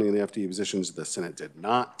deleted the funding of the FTE positions, the Senate did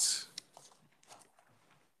not.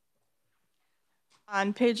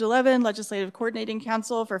 On page 11, Legislative Coordinating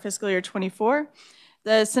Council for fiscal year 24,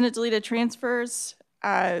 the Senate deleted transfers,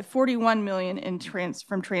 $41 million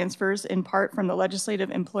from transfers in part from the Legislative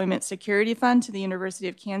Employment Security Fund to the University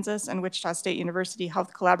of Kansas and Wichita State University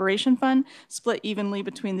Health Collaboration Fund, split evenly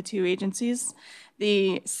between the two agencies.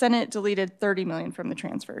 The Senate deleted $30 million from the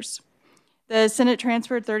transfers. The Senate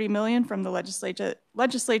transferred $30 million from the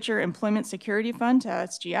Legislature Employment Security Fund to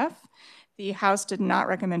SGF. The House did not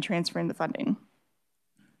recommend transferring the funding.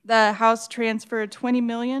 The House transferred $20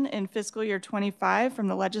 million in fiscal year 25 from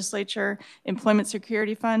the Legislature Employment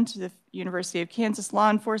Security Fund to the University of Kansas Law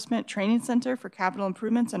Enforcement Training Center for capital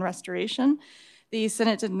improvements and restoration. The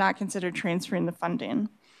Senate did not consider transferring the funding.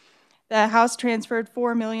 The House transferred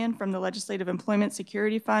 $4 million from the Legislative Employment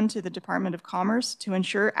Security Fund to the Department of Commerce to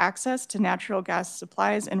ensure access to natural gas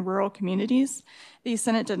supplies in rural communities. The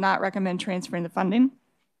Senate did not recommend transferring the funding.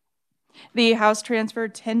 The House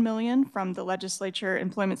transferred $10 million from the Legislature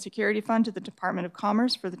Employment Security Fund to the Department of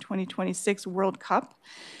Commerce for the 2026 World Cup.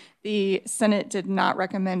 The Senate did not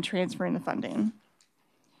recommend transferring the funding.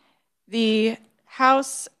 The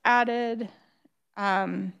House added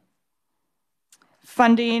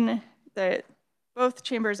funding that both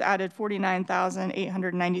chambers added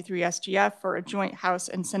 $49,893 SGF for a joint House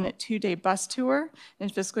and Senate 2-day bus tour in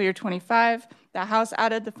fiscal year 25. The House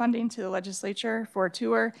added the funding to the legislature for a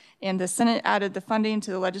tour, and the Senate added the funding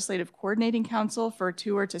to the Legislative Coordinating Council for a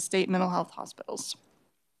tour to state mental health hospitals.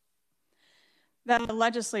 The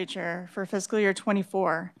legislature for fiscal year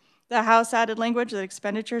 24. The House added language that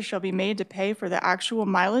expenditures shall be made to pay for the actual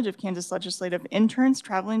mileage of Kansas legislative interns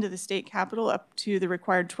traveling to the state capitol up to the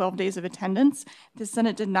required 12 days of attendance. The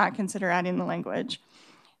Senate did not consider adding the language.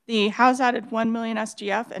 The House added $1 million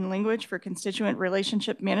SGF and language for constituent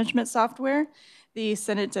relationship management software. The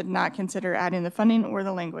Senate did not consider adding the funding or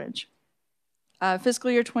the language. Fiscal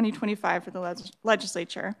year 2025 for the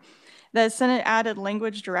legislature. The Senate added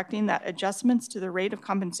language directing that adjustments to the rate of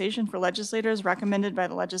compensation for legislators recommended by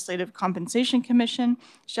the Legislative Compensation Commission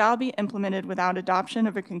shall be implemented without adoption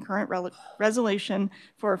of a concurrent resolution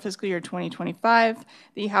for fiscal year 2025.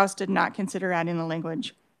 The House did not consider adding the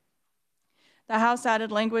language. The House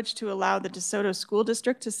added language to allow the DeSoto School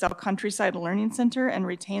District to sell Countryside Learning Center and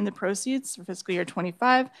retain the proceeds for fiscal year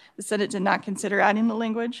 25. The Senate did not consider adding the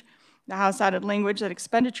language. The House added language that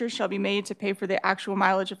expenditures shall be made to pay for the actual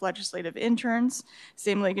mileage of legislative interns.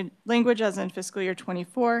 Same language as in fiscal year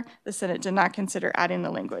 24. The Senate did not consider adding the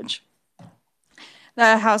language.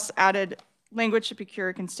 The House added language to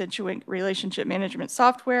procure constituent relationship management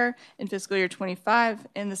software in fiscal year 25,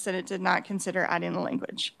 and the Senate did not consider adding the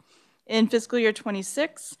language. In fiscal year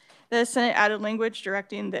 26, the Senate added language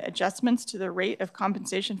directing the adjustments to the rate of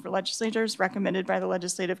compensation for legislators recommended by the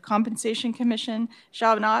Legislative Compensation Commission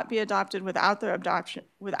shall not be adopted without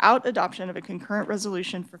adoption of a concurrent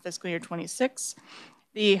resolution for fiscal year 26.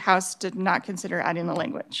 The House did not consider adding the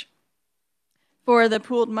language. For the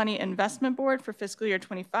Pooled Money Investment Board for fiscal year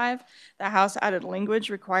 25, the House added language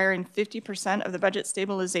requiring 50% of the Budget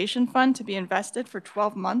Stabilization Fund to be invested for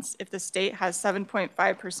 12 months if the state has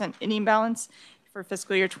 7.5% ending balance for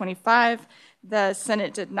fiscal year 25. The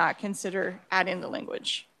Senate did not consider adding the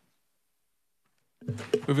language.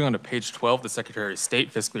 Moving on to page 12, the Secretary of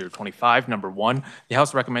State, fiscal year 25, number 1, the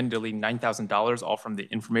House recommended deleting $9,000, all from the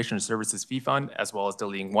Information Services Fee Fund, as well as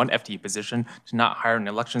deleting 1 FTE position to not hire an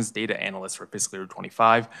elections data analyst for fiscal year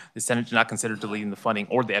 25. The Senate did not consider deleting the funding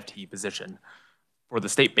or the FTE position. For the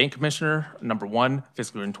State Bank Commissioner, number 1,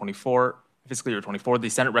 fiscal year 24, the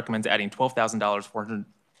Senate recommends adding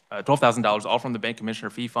 $12,000, all from the Bank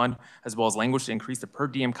Commissioner Fee Fund, as well as language to increase the per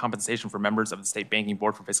diem compensation for members of the State Banking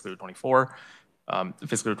Board for fiscal year 24.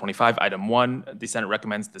 Fiscal year 25, item 1, the Senate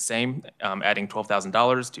recommends the same, adding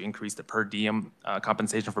 $12,000 to increase the per diem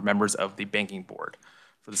compensation for members of the Banking Board.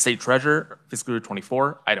 For the State Treasurer, fiscal year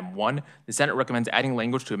 24, item 1, the Senate recommends adding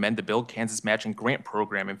language to amend the Build Kansas Matching Grant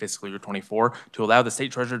Program in fiscal year 24 to allow the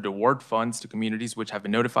State Treasurer to award funds to communities which have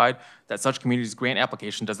been notified that such communities' grant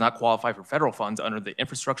application does not qualify for federal funds under the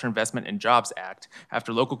Infrastructure Investment and Jobs Act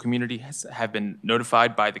after local communities have been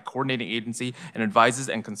notified by the coordinating agency and advises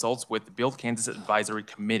and consults with the Build Kansas Advisory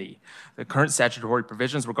Committee. The current statutory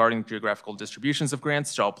provisions regarding geographical distributions of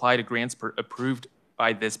grants shall apply to grants approved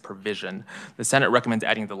by this provision. The Senate recommends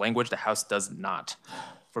adding the language, the House does not.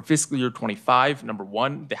 For fiscal year 25, number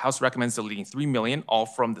 1, the House recommends deleting $3 million, all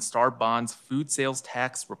from the Star Bonds Food Sales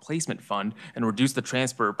Tax Replacement Fund, and reduce the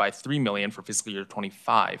transfer by $3 million for fiscal year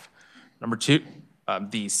 25. Number 2,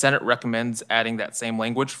 the Senate recommends adding that same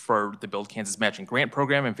language for the Build Kansas Matching Grant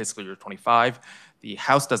Program in fiscal year 25. The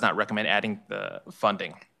House does not recommend adding the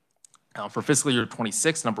funding. For fiscal year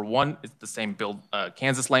 26, number 1 is the same Build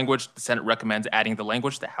Kansas language. The Senate recommends adding the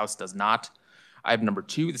language. The House does not. Item number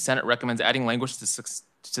 2, the Senate recommends adding language to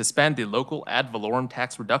suspend the local ad valorem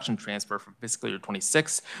tax reduction transfer for fiscal year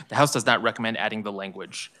 26. The House does not recommend adding the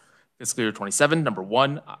language. Fiscal year 27, number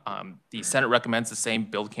 1, the Senate recommends the same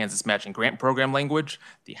Build Kansas Matching Grant Program language.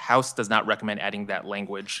 The House does not recommend adding that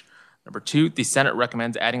language. Number 2, the Senate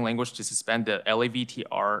recommends adding language to suspend the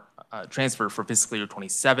LAVTR transfer for fiscal year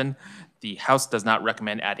 27. The House does not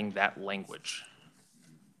recommend adding that language.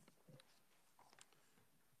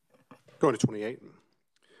 Going to 28.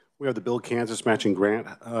 We have the Build Kansas Matching Grant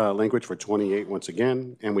language for 28 once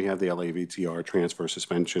again, and we have the LAVTR transfer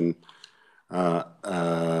suspension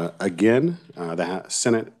again. The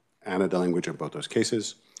Senate added the language in both those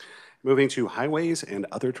cases. Moving to highways and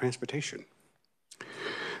other transportation.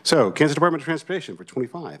 So, Kansas Department of Transportation for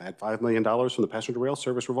 25, add $5 million from the Passenger Rail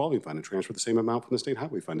Service Revolving Fund and transfer the same amount from the State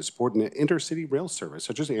Highway Fund to support an intercity rail service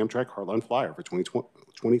such as the Amtrak Heartland Flyer for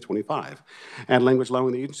 2025. Add language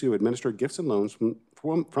allowing the agency to administer gifts and loans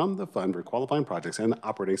from the fund for qualifying projects and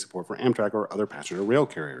operating support for Amtrak or other passenger rail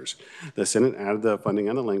carriers. The Senate added the funding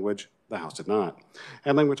and the language. The House did not.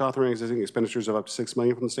 Add language authorizing expenditures of up to $6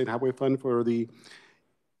 million from the State Highway Fund for the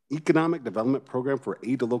Economic Development Program for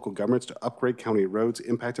aid to local governments to upgrade county roads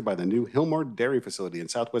impacted by the new Hillmore Dairy Facility in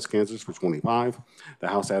southwest Kansas for 25. The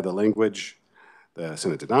House added the language. The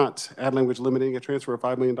Senate did not. Add language limiting a transfer of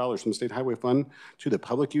 $5 million from the State Highway Fund to the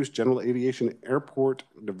Public Use General Aviation Airport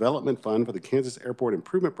Development Fund for the Kansas Airport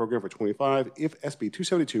Improvement Program for 25 if SB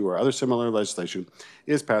 272 or other similar legislation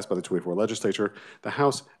is passed by the 24 legislature. The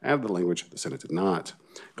House added the language. The Senate did not.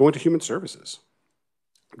 Going to Human Services.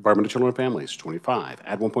 Department of Children and Families, 25.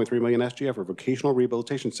 Add $1.3 million SGF for vocational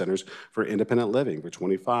rehabilitation centers for independent living for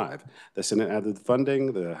 25. The Senate added the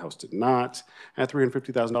funding. The House did not. Add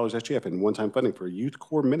 $350,000 SGF in one-time funding for Youth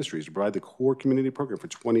Core Ministries to provide the core community program for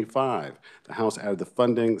 25. The House added the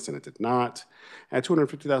funding. The Senate did not. Add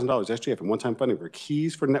 $250,000 SGF in one-time funding for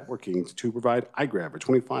Keys for Networking to provide iGrab for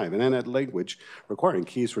 25. And then add language requiring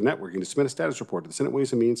Keys for Networking to submit a status report to the Senate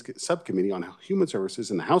Ways and Means Subcommittee on Human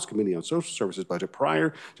Services and the House Committee on Social Services budget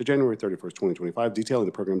prior to January 31st, 2025, detailing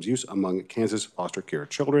the program's use among Kansas foster care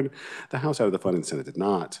children. The House added the funding, the Senate did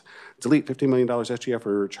not. Delete $15 million SGF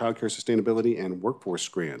for child care sustainability and workforce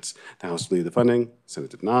grants. The House deleted the funding, the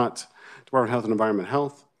Senate did not. Department of Health and Environment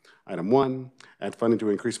Health, item 1, add funding to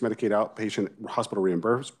increase Medicaid outpatient hospital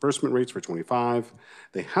reimbursement rates for 25.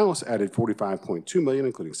 The House added $45.2 million,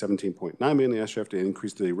 including $17.9 million in SGF to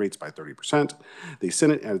increase the rates by 30%. The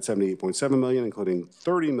Senate added $78.7 million, including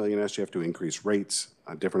 $30 million SGF to increase rates,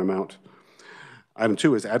 a different amount. Item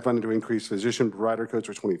 2 is add funding to increase physician provider codes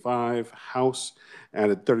for 25. House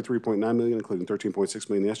added $33.9 million, including $13.6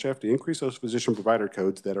 million in SGF to increase those physician provider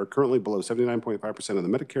codes that are currently below 79.5% of the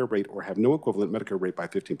Medicare rate or have no equivalent Medicare rate by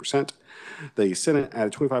 15%. The Senate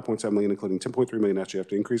added $25.7 million, including $10.3 million SGF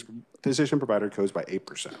to increase physician provider codes by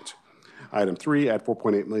 8%. Item 3, add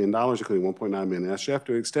 $4.8 million, including $1.9 million in SGF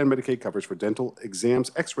to extend Medicaid coverage for dental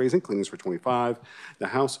exams, x-rays, and cleanings for 25. The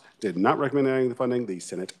House did not recommend adding the funding. The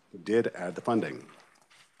Senate did add the funding.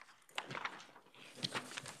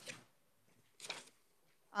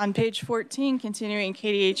 On page 14, continuing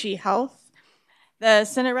KDHE Health, the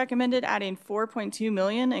Senate recommended adding $4.2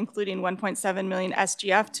 million, including $1.7 million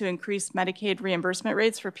SGF, to increase Medicaid reimbursement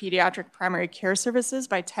rates for pediatric primary care services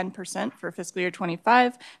by 10% for fiscal year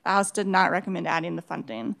 25. The House did not recommend adding the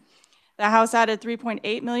funding. The House added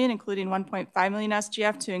 $3.8 million, including $1.5 million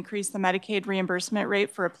SGF, to increase the Medicaid reimbursement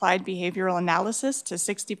rate for applied behavioral analysis to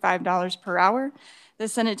 $65 per hour. The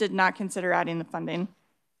Senate did not consider adding the funding.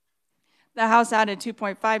 The House added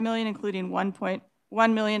 $2.5 million, including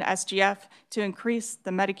 $1.1 million SGF, to increase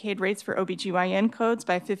the Medicaid rates for OBGYN codes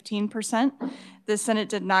by 15%. The Senate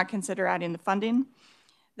did not consider adding the funding.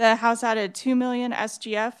 The House added $2 million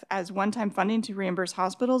SGF as one-time funding to reimburse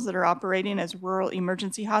hospitals that are operating as rural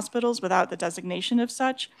emergency hospitals without the designation of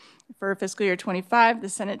such. For fiscal year 25, the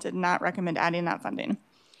Senate did not recommend adding that funding.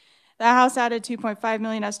 The House added $2.5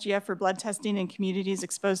 million SGF for blood testing in communities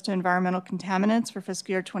exposed to environmental contaminants for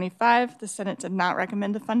fiscal year 25. The Senate did not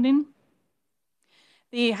recommend the funding.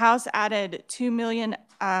 The House added $2 million,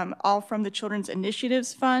 all from the Children's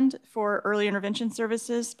Initiatives Fund, for early intervention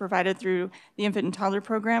services provided through the Infant and Toddler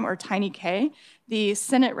Program, or Tiny K. The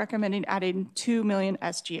Senate recommended adding $2 million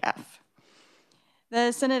SGF.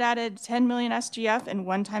 The Senate added $10 million SGF in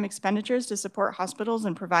one-time expenditures to support hospitals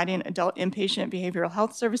in providing adult inpatient behavioral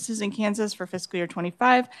health services in Kansas for fiscal year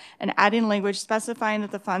 25, and adding language specifying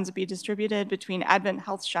that the funds be distributed between Advent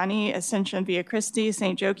Health Shawnee, Ascension Via Christi,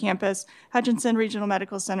 St. Joe Campus, Hutchinson Regional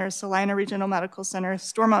Medical Center, Salina Regional Medical Center,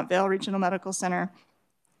 Stormont Vale Regional Medical Center,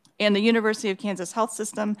 and the University of Kansas Health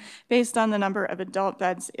System, based on the number of adult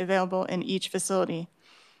beds available in each facility.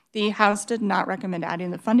 The House did not recommend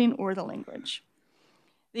adding the funding or the language.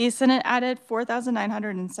 The Senate added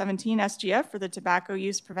 $4,917 SGF for the Tobacco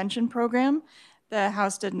Use Prevention Program. The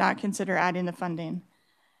House did not consider adding the funding.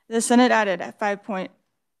 The Senate added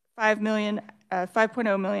 $5.0 million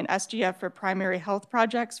SGF for primary health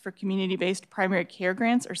projects for community-based primary care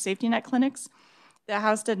grants or safety net clinics. The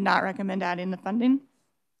House did not recommend adding the funding.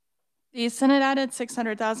 The Senate added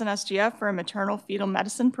 $600,000 SGF for a maternal fetal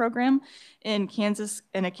medicine program in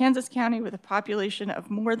a Kansas county with a population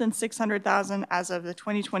of more than 600,000 as of the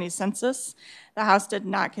 2020 census. The House did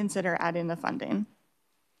not consider adding the funding.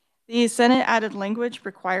 The Senate added language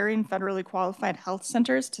requiring federally qualified health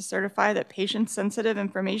centers to certify that patient-sensitive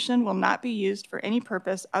information will not be used for any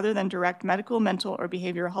purpose other than direct medical, mental, or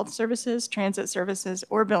behavioral health services, transit services,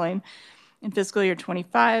 or billing. In fiscal year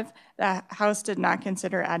 25, the House did not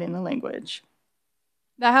consider adding the language.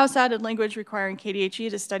 The House added language requiring KDHE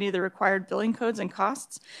to study the required billing codes and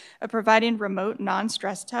costs of providing remote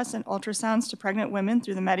non-stress tests and ultrasounds to pregnant women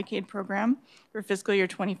through the Medicaid program for fiscal year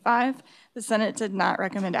 25. The Senate did not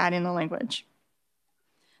recommend adding the language.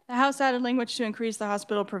 The House added language to increase the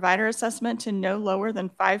hospital provider assessment to no lower than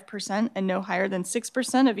 5% and no higher than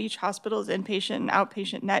 6% of each hospital's inpatient and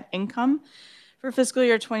outpatient net income. For fiscal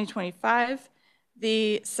year 2025,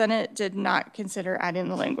 the Senate did not consider adding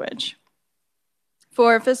the language.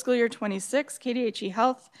 For fiscal year 26, KDHE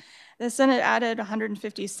Health, the Senate added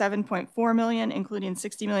 $157.4 million, including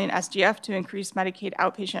 $60 million SGF to increase Medicaid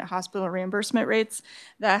outpatient hospital reimbursement rates.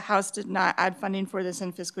 The House did not add funding for this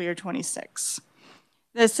in fiscal year 26.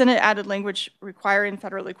 The Senate added language requiring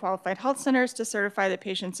federally qualified health centers to certify that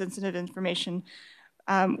patient-sensitive information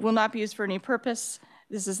will not be used for any purpose.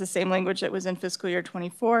 This is the same language that was in fiscal year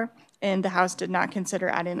 24, and the House did not consider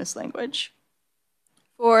adding this language.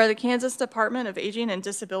 For the Kansas Department of Aging and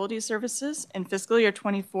Disability Services in fiscal year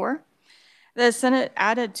 24, the Senate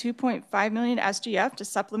added $2.5 million SGF to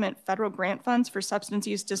supplement federal grant funds for substance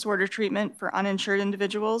use disorder treatment for uninsured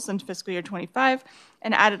individuals in fiscal year 25,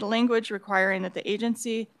 and added language requiring that the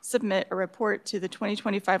agency submit a report to the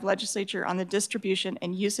 2025 legislature on the distribution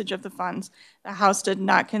and usage of the funds. The House did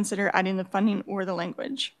not consider adding the funding or the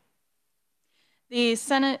language. The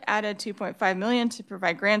Senate added $2.5 million to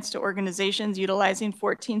provide grants to organizations utilizing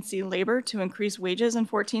 14C labor to increase wages in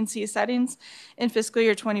 14C settings in fiscal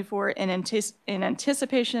year 24 in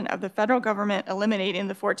anticipation of the federal government eliminating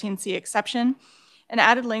the 14C exception, and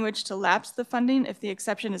added language to lapse the funding if the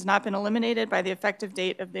exception has not been eliminated by the effective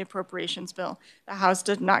date of the Appropriations bill. The House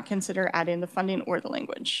did not consider adding the funding or the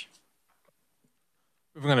language.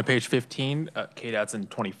 Moving on to page 15, KDAT's in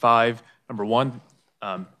 25. Number one,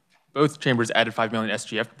 Both chambers added $5 million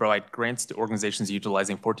SGF to provide grants to organizations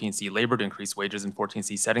utilizing 14C labor to increase wages in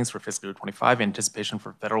 14C settings for fiscal year 25 in anticipation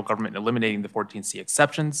for federal government eliminating the 14C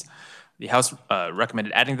exceptions. The House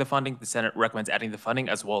recommended adding the funding. The Senate recommends adding the funding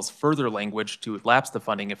as well as further language to lapse the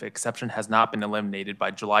funding if the exception has not been eliminated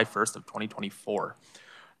by July 1st of 2024.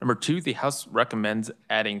 Number two, the House recommends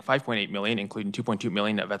adding $5.8 million, including $2.2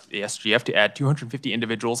 million of the SGF, to add 250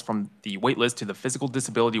 individuals from the waitlist to the physical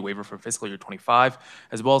disability waiver for fiscal year 25,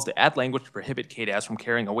 as well as to add language to prohibit KDAS from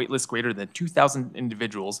carrying a waitlist greater than 2,000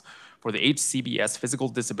 individuals for the HCBS physical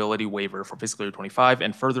disability waiver for fiscal year 25,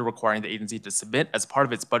 and further requiring the agency to submit as part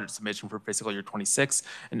of its budget submission for fiscal year 26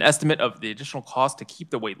 an estimate of the additional cost to keep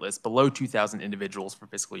the waitlist below 2,000 individuals for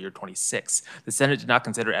fiscal year 26. The Senate did not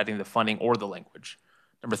consider adding the funding or the language.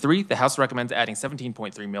 Number three, the House recommends adding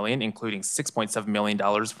 $17.3 million, including $6.7 million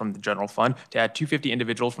from the general fund, to add 250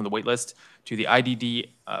 individuals from the waitlist to the IDD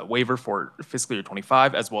waiver for fiscal year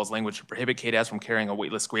 25, as well as language to prohibit KDAS from carrying a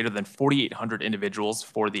waitlist greater than 4,800 individuals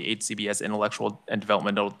for the HCBS intellectual and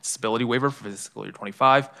developmental disability waiver for fiscal year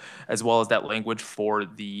 25, as well as that language for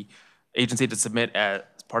the agency to submit as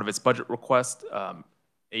part of its budget request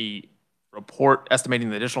a report estimating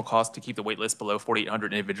the additional cost to keep the waitlist below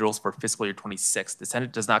 4,800 individuals for fiscal year 26. The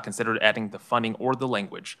Senate does not consider adding the funding or the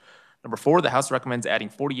language. Number four, the House recommends adding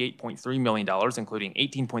 $48.3 million, including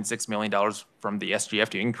 $18.6 million from the SGF,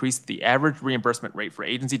 to increase the average reimbursement rate for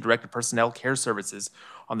agency-directed personnel care services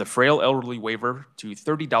on the frail elderly waiver to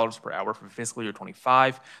 $30 per hour for fiscal year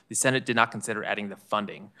 25. The Senate did not consider adding the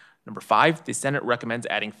funding. Number five, the Senate recommends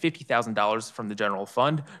adding $50,000 from the general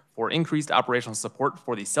fund for increased operational support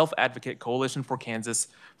for the Self-Advocate Coalition for Kansas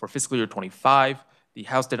for fiscal year 25. The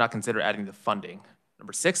House did not consider adding the funding.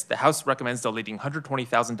 Number six, the House recommends deleting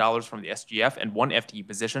 $120,000 from the SGF and one FTE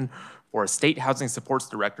position for a state housing supports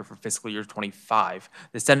director for fiscal year 25.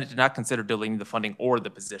 The Senate did not consider deleting the funding or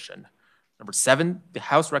the position. Number seven, the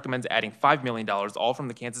House recommends adding $5 million, all from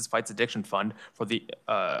the Kansas Fights Addiction Fund, for the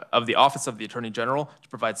Office of the Attorney General, to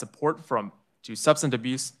provide support to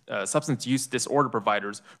substance use disorder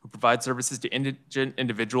providers who provide services to indigent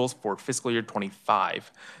individuals for fiscal year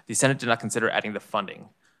 25. The Senate did not consider adding the funding.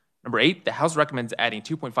 Number eight, the House recommends adding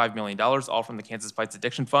 $2.5 million, all from the Kansas Fights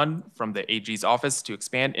Addiction Fund, from the AG's office, to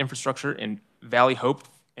expand infrastructure in Valley Hope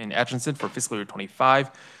in Atchison for fiscal year 25.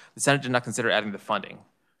 The Senate did not consider adding the funding.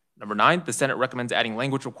 Number nine, the Senate recommends adding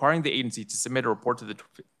language requiring the agency to submit a report to the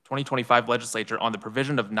 2025 Legislature on the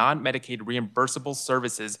provision of non-Medicaid reimbursable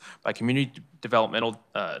services by community developmental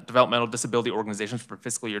disability organizations for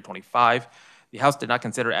fiscal year 25. The House did not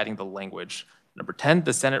consider adding the language. Number 10,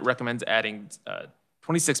 the Senate recommends adding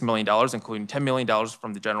 $26 million, including $10 million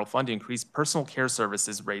from the general fund, to increase personal care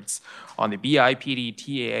services rates on the BI, PD,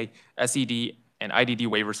 TA, SED, and IDD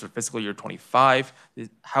waivers for fiscal year 25. The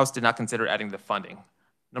House did not consider adding the funding.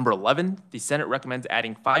 Number 11, the Senate recommends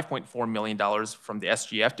adding $5.4 million from the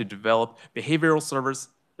SGF to develop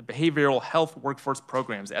behavioral health workforce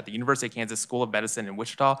programs at the University of Kansas School of Medicine in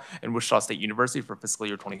Wichita and Wichita State University for fiscal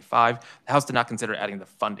year 25. The House did not consider adding the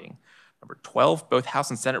funding. Number 12, both House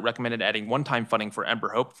and Senate recommended adding one-time funding for Ember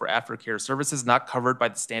Hope for aftercare services not covered by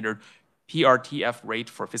the standard PRTF rate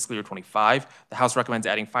for fiscal year 25. The House recommends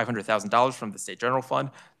adding $500,000 from the State General Fund.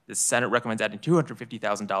 The Senate recommends adding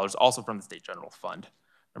 $250,000 also from the State General Fund.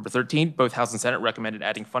 Number 13, both House and Senate recommended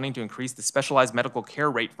adding funding to increase the specialized medical care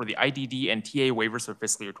rate for the IDD and TA waivers for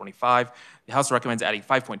fiscal year 25. The House recommends adding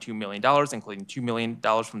 $5.2 million, including $2 million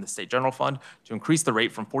from the State General Fund, to increase the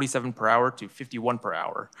rate from 47 per hour to 51 per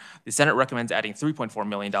hour. The Senate recommends adding $3.4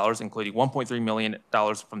 million, including $1.3 million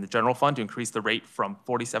from the General Fund, to increase the rate from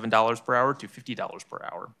 $47 per hour to $50 per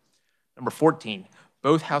hour. Number 14,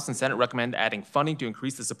 both House and Senate recommend adding funding to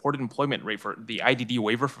increase the supported employment rate for the IDD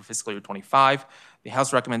waiver for fiscal year 25. The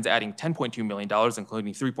House recommends adding $10.2 million,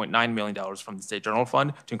 including $3.9 million from the State General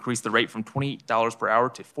Fund, to increase the rate from $28 per hour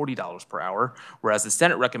to $40 per hour, whereas the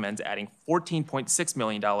Senate recommends adding $14.6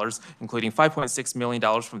 million, including $5.6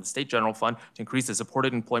 million from the State General Fund, to increase the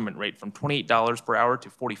supported employment rate from $28 per hour to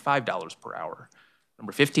 $45 per hour.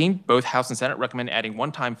 Number 15, both House and Senate recommend adding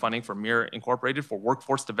one-time funding for Mirror Incorporated for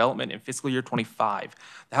workforce development in fiscal year 25.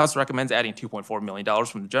 The House recommends adding $2.4 million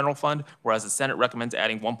from the General Fund, whereas the Senate recommends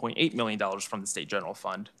adding $1.8 million from the State General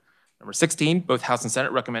Fund. Number 16, both House and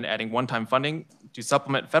Senate recommend adding one-time funding to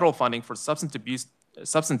supplement federal funding for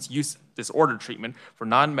substance use disorder treatment for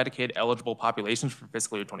non-Medicaid eligible populations for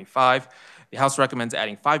fiscal year 25. The House recommends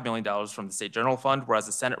adding $5 million from the State General Fund, whereas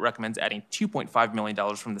the Senate recommends adding $2.5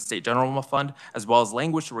 million from the State General Fund, as well as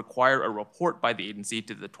language to require a report by the agency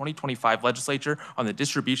to the 2025 Legislature on the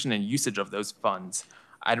distribution and usage of those funds.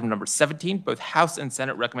 Item number 17, both House and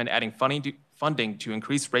Senate recommend adding funding to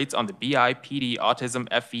increase rates on the BI, PD, Autism,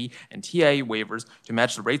 FE, and TIA waivers to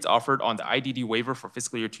match the rates offered on the IDD waiver for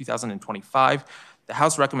fiscal year 2025. The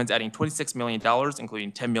House recommends adding $26 million,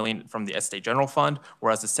 including $10 million from the State General Fund,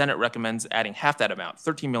 whereas the Senate recommends adding half that amount,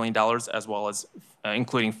 $13 million, as well as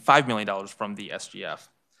including $5 million from the SGF.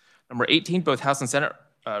 Number 18, both House and Senate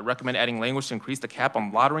recommend adding language to increase the cap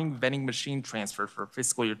on lottery vending machine transfer for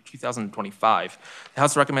fiscal year 2025. The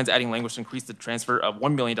House recommends adding language to increase the transfer of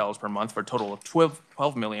 $1 million per month for a total of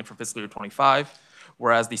 $12 million for fiscal year 25,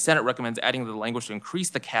 whereas the Senate recommends adding the language to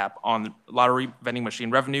increase the cap on lottery vending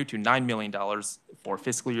machine revenue to $9 million for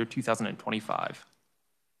fiscal year 2025.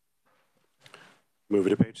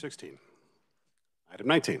 Moving to page 16. Item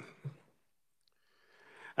 19.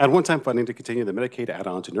 Add one-time funding to continue the Medicaid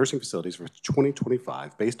add-on to nursing facilities for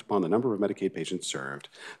 2025 based upon the number of Medicaid patients served.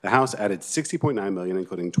 The House added $60.9 million,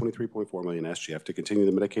 including $23.4 million SGF, to continue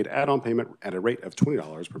the Medicaid add-on payment at a rate of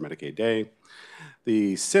 $20 per Medicaid day.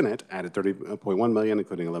 The Senate added $30.1 million,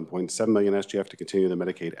 including $11.7 million SGF, to continue the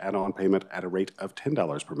Medicaid add-on payment at a rate of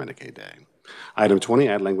 $10 per Medicaid day. Item 20,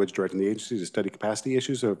 add language directing the agency to study capacity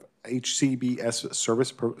issues of HCBS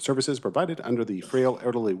services provided under the frail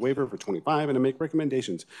elderly waiver for 25 and to make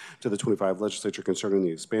recommendations to the 25 legislature concerning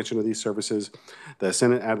the expansion of these services. The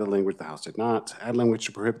Senate added the language, the House did not. Add language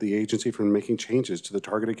to prohibit the agency from making changes to the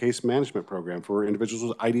targeted case management program for individuals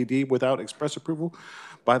with IDD without express approval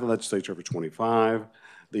by the legislature for 25.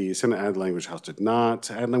 The Senate added language, House did not.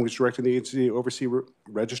 Add language directing the agency to oversee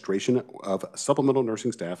registration of supplemental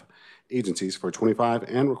nursing staff agencies for 25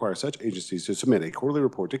 and require such agencies to submit a quarterly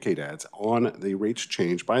report to KDADS on the rates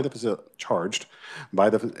charged by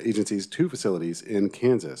the agencies to facilities in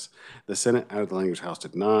Kansas. The Senate added the language, House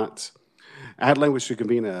did not. Add language to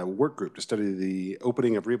convene a work group to study the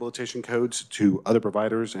opening of rehabilitation codes to other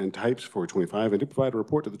providers and types for 25 and to provide a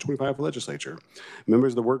report to the 25 legislature.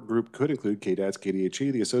 Members of the work group could include KDADS,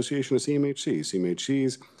 KDHE, the Association of CMHCs,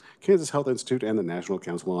 CMHCs, Kansas Health Institute, and the National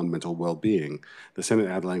Council on Mental Well-Being. The Senate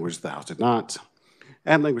added language, the House did not.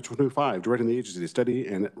 Add language 25, directing the agency to study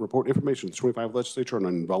and report information to the 25 legislature on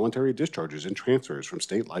involuntary discharges and transfers from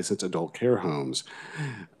state licensed adult care homes.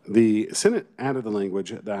 The Senate added the language,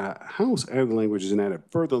 the House added the languages and added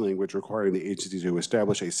further language requiring the agency to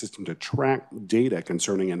establish a system to track data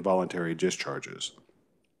concerning involuntary discharges.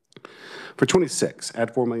 For 26,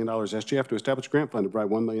 add $4 million SGF to establish a grant fund to provide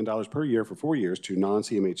 $1 million per year for 4 years to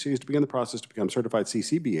non-CMHCs to begin the process to become certified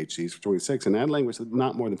CCBHCs for 26, and add language that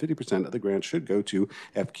not more than 50% of the grant should go to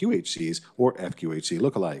FQHCs or FQHC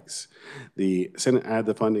lookalikes. The Senate added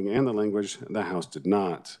the funding and the language, the House did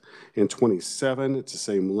not. In 27, it's the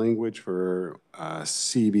same language for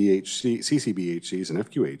CCBHCs and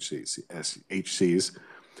FQHCs.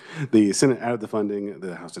 The Senate added the funding,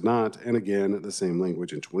 the House did not, and again, the same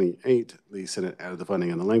language in 28. The Senate added the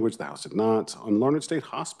funding and the language, the House did not. On Larned State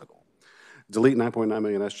Hospital, delete $9.9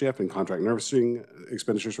 million SGF in contract nursing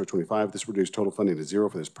expenditures for 25. This reduced total funding to zero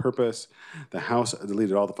for this purpose. The House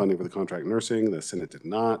deleted all the funding for the contract nursing. The Senate did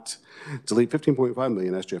not. Delete $15.5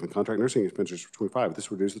 million SGF in contract nursing expenditures for 25.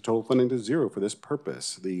 This reduced the total funding to zero for this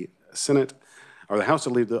purpose. The House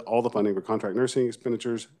deleted all the funding for contract nursing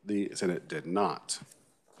expenditures. The Senate did not.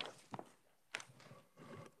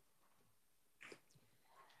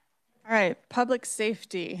 All right, public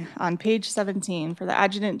safety on page 17 for the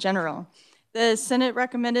Adjutant General. The Senate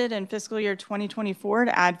recommended in fiscal year 2024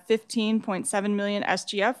 to add $15.7 million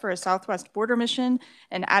SGF for a Southwest border mission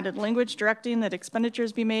and added language directing that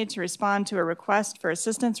expenditures be made to respond to a request for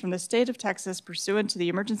assistance from the state of Texas pursuant to the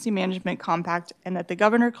Emergency Management Compact, and that the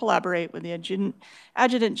governor collaborate with the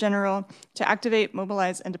Adjutant General to activate,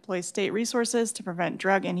 mobilize, and deploy state resources to prevent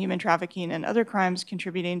drug and human trafficking and other crimes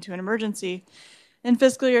contributing to an emergency. In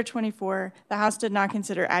fiscal year 24, the House did not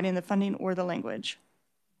consider adding the funding or the language.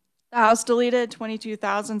 The House deleted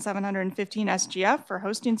 $22,715 SGF for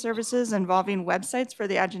hosting services involving websites for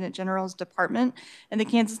the Adjutant General's Department and the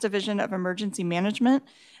Kansas Division of Emergency Management.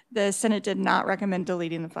 The Senate did not recommend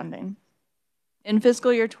deleting the funding. In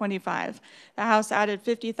fiscal year 25, the House added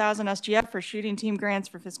 $50,000 SGF for shooting team grants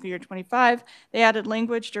for fiscal year 25. They added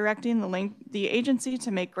language directing the agency to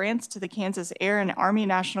make grants to the Kansas Air and Army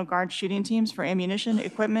National Guard shooting teams for ammunition,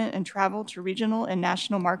 equipment, and travel to regional and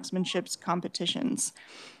national marksmanship competitions.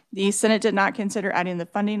 The Senate did not consider adding the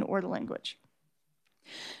funding or the language.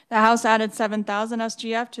 The House added $7,000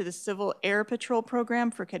 SGF to the Civil Air Patrol program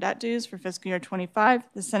for cadet dues for fiscal year 25.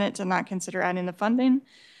 The Senate did not consider adding the funding.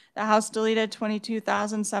 The House deleted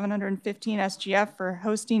 $22,715 SGF for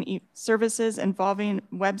hosting services involving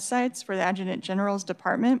websites for the Adjutant General's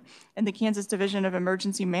Department and the Kansas Division of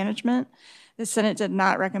Emergency Management. The Senate did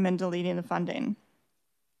not recommend deleting the funding.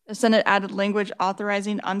 The Senate added language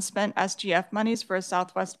authorizing unspent SGF monies for a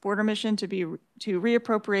Southwest border mission to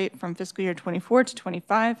reappropriate from fiscal year 24 to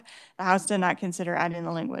 25. The House did not consider adding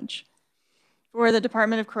the language. For the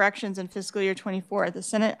Department of Corrections in fiscal year 24, the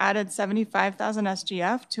Senate added 75,000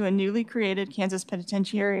 SGF to a newly created Kansas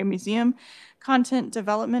Penitentiary Museum content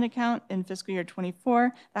development account in fiscal year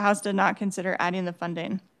 24. The House did not consider adding the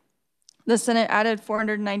funding. The Senate added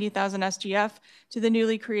 490,000 SGF to the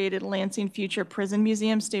newly created Lansing Future Prison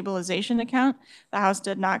Museum stabilization account. The House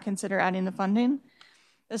did not consider adding the funding.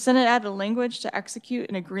 The Senate added language to execute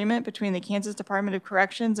an agreement between the Kansas Department of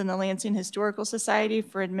Corrections and the Lansing Historical Society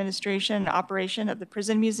for administration and operation of the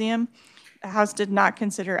Prison Museum. The House did not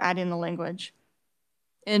consider adding the language.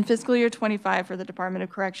 In fiscal year 25 for the Department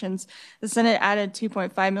of Corrections, the Senate added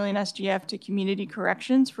 2.5 million SGF to community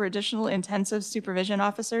corrections for additional intensive supervision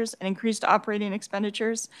officers and increased operating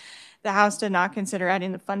expenditures. The House did not consider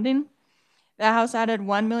adding the funding. The House added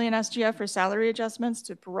 1 million SGF for salary adjustments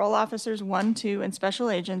to parole officers 1, 2, and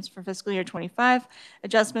special agents for fiscal year 25.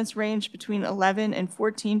 Adjustments range between 11 and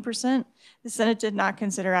 14%. The Senate did not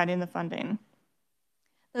consider adding the funding.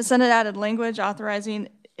 The Senate added language authorizing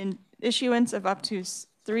issuance of up to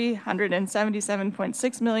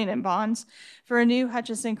 $377.6 million in bonds for a new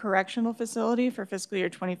Hutchinson Correctional Facility for fiscal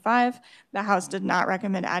year 25. The House did not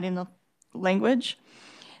recommend adding the language.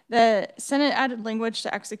 The Senate added language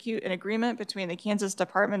to execute an agreement between the Kansas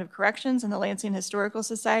Department of Corrections and the Lansing Historical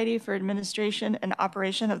Society for administration and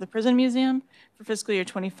operation of the Prison Museum for fiscal year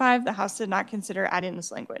 25. The House did not consider adding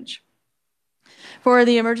this language. For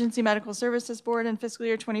the Emergency Medical Services Board in fiscal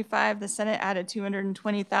year 25, the Senate added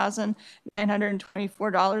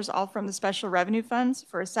 $220,924, all from the special revenue funds,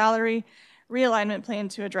 for a salary realignment plan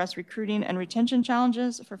to address recruiting and retention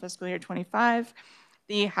challenges for fiscal year 25.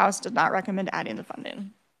 The House did not recommend adding the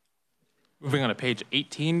funding. Moving on to page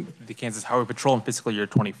 18, the Kansas Highway Patrol in fiscal year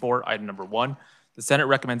 24, item number 1. The Senate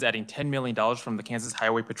recommends adding $10 million from the Kansas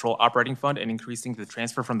Highway Patrol Operating Fund and increasing the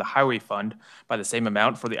transfer from the Highway Fund by the same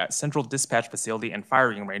amount for the Central Dispatch Facility and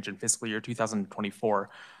Firing Range in fiscal year 2024.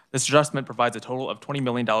 This adjustment provides a total of $20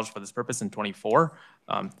 million for this purpose in 24.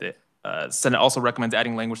 The Senate also recommends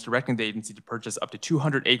adding language directing the agency to purchase up to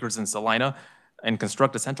 200 acres in Salina and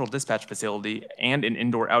construct a Central Dispatch Facility and an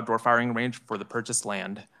indoor-outdoor firing range for the purchased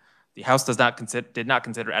land. The House did not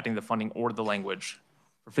consider adding the funding or the language.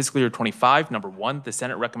 For fiscal year 25, number 1, the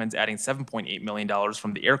Senate recommends adding $7.8 million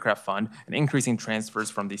from the Aircraft Fund and increasing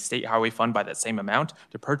transfers from the State Highway Fund by that same amount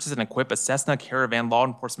to purchase and equip a Cessna Caravan law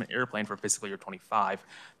enforcement airplane for fiscal year 25.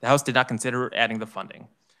 The House did not consider adding the funding.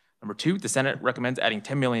 Number 2, the Senate recommends adding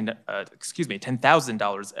 $10,000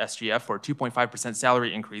 SGF for a 2.5%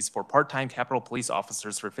 salary increase for part-time Capitol Police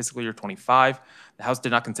officers for fiscal year 25. The House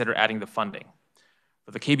did not consider adding the funding. For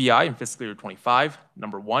the KBI in fiscal year 25,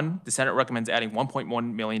 number 1, the Senate recommends adding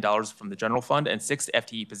 $1.1 million from the general fund and 6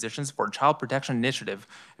 FTE positions for a child protection initiative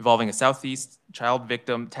involving a Southeast Child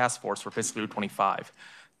Victim Task Force for fiscal year 25.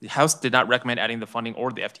 The House did not recommend adding the funding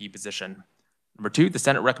or the FTE position. Number 2, the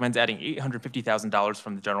Senate recommends adding $850,000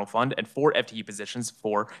 from the general fund and 4 FTE positions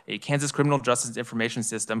for a Kansas Criminal Justice Information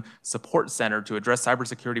System Support Center to address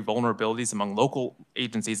cybersecurity vulnerabilities among local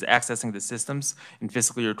agencies accessing the systems in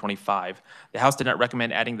fiscal year 25. The House did not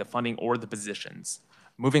recommend adding the funding or the positions.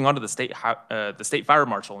 Moving on to the State Fire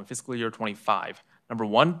Marshal in fiscal year 25. Number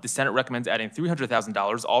 1, the Senate recommends adding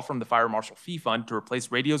 $300,000, all from the Fire Marshal Fee Fund, to replace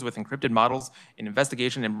radios with encrypted models in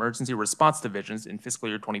investigation and emergency response divisions in fiscal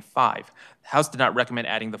year 25. The House did not recommend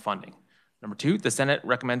adding the funding. Number 2, the Senate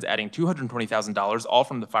recommends adding $220,000, all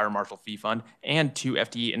from the Fire Marshal Fee Fund, and 2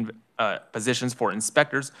 FTE positions for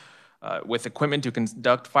inspectors with equipment to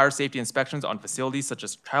conduct fire safety inspections on facilities such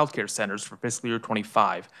as child care centers for fiscal year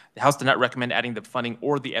 25. The House did not recommend adding the funding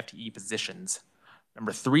or the FTE positions.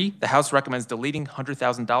 Number 3, the House recommends deleting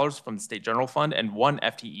 $100,000 from the State General Fund and 1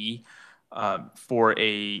 FTE for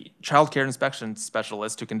a child care inspection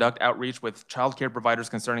specialist to conduct outreach with child care providers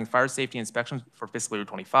concerning fire safety inspections for fiscal year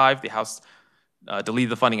 25. The House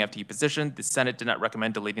deleted the funding FTE position. The Senate did not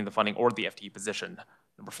recommend deleting the funding or the FTE position.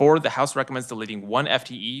 Number 4, the House recommends deleting 1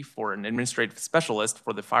 FTE for an administrative specialist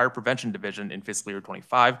for the Fire Prevention Division in fiscal year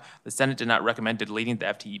 25. The Senate did not recommend deleting the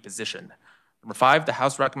FTE position. Number 5, the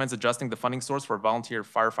House recommends adjusting the funding source for a volunteer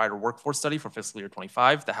firefighter workforce study for fiscal year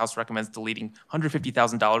 25. The House recommends deleting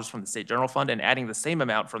 $150,000 from the State General Fund and adding the same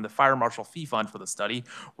amount from the Fire Marshal Fee Fund for the study,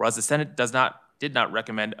 whereas the Senate did not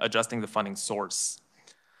recommend adjusting the funding source.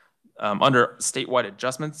 Under statewide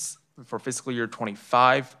adjustments for fiscal year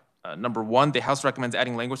 25, number 1, the House recommends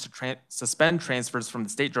adding language to suspend transfers from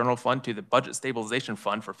the State General Fund to the Budget Stabilization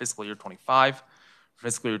Fund for fiscal year 25. For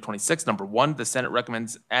fiscal year 26, number 1, the Senate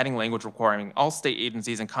recommends adding language requiring all state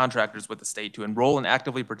agencies and contractors with the state to enroll and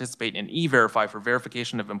actively participate in E-Verify for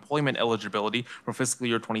verification of employment eligibility for fiscal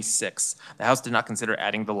year 26. The House did not consider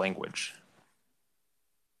adding the language.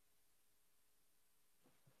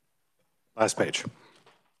 Last page.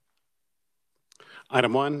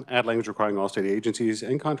 Item 1, add language requiring all state agencies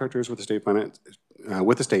and contractors with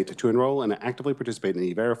the state to enroll and actively participate in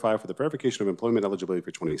E-Verify for the verification of employment eligibility for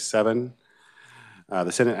 27. The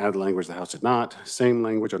Senate added language, the House did not. Same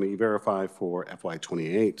language on E-Verify for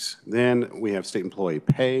FY28. Then we have state employee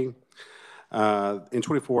pay. In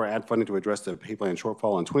 24, add funding to address the pay plan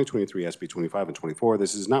shortfall in 2023 SB 25 and 24.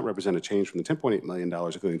 This does not represent a change from the $10.8 million,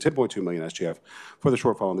 including $10.2 million SGF for the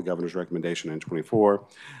shortfall in the governor's recommendation in 24.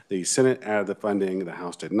 The Senate added the funding, the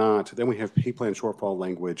House did not. Then we have pay plan shortfall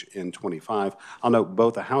language in 25. I'll note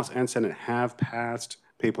both the House and Senate have passed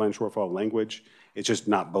pay plan shortfall language. It's just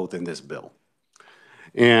not both in this bill.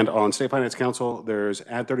 And on State Finance Council, there's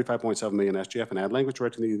add 35.7 million SGF and add language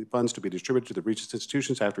directing the funds to be distributed to the Regents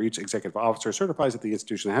institutions after each executive officer certifies that the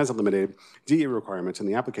institution has eliminated DE requirements in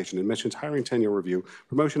the application, admissions, hiring, tenure review,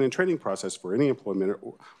 promotion, and training process for any employment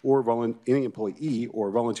or any employee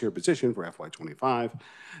or volunteer position for FY25.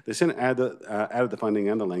 The Senate added the funding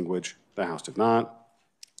and the language. The House did not.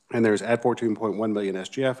 And there's add 14.1 million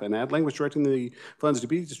SGF and add language directing the funds to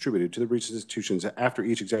be distributed to the Regents institutions after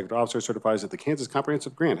each executive officer certifies that the Kansas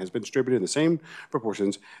Comprehensive Grant has been distributed in the same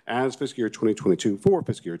proportions as fiscal year 2022 for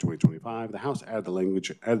fiscal year 2025. The House added the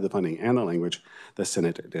language, added the funding and the language. The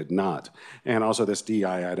Senate did not. And also this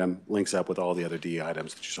DI item links up with all the other DI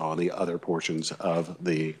items that you saw in the other portions of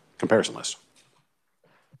the comparison list.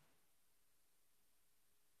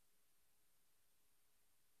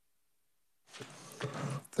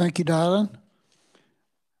 Thank you, Dylan.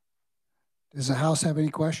 Does the House have any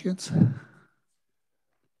questions?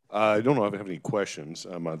 I don't know if I have any questions.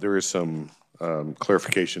 There is some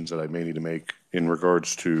clarifications that I may need to make in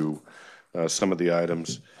regards to some of the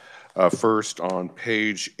items. First, on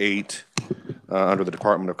page 8, under the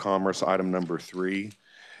Department of Commerce, item number 3,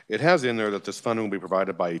 it has in there that this funding will be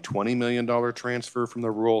provided by a $20 million transfer from the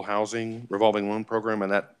Rural Housing Revolving Loan Program,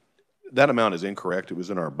 and that amount is incorrect. It was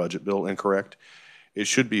in our budget bill incorrect. It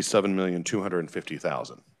should be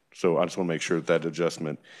 $7,250,000. So I just want to make sure that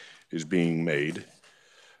adjustment is being made.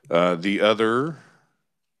 The other,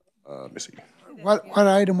 let me see. What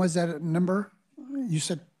item was that number? You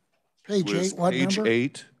said page 8, what page number?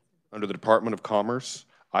 Page 8, under the Department of Commerce,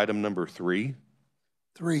 item number 3.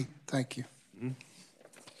 3, thank you. Mm-hmm.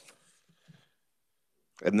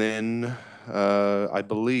 And then I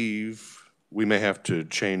believe we may have to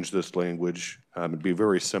change this language. It'd be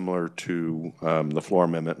very similar to the floor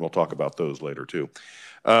amendment. We'll talk about those later too.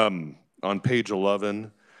 On page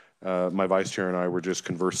 11, my vice chair and I were just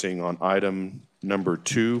conversing on item number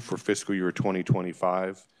 2 for fiscal year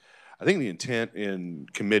 2025. I think the intent in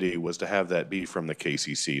committee was to have that be from the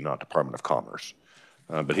KCC, not Department of Commerce.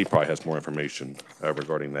 But he probably has more information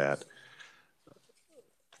regarding that.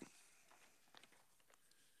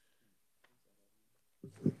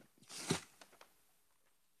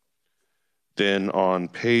 Then on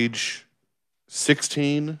page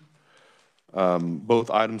 16,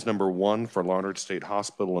 both items number 1 for Larned State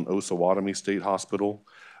Hospital and Osawatomie State Hospital.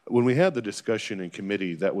 When we had the discussion in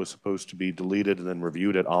committee, that was supposed to be deleted and then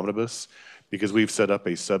reviewed at omnibus because we've set up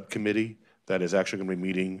a subcommittee that is actually going to be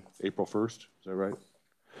meeting April 1st. Is that right?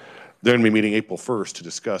 They're going to be meeting April 1st to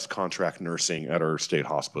discuss contract nursing at our state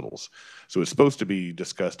hospitals. So it's supposed to be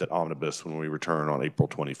discussed at omnibus when we return on April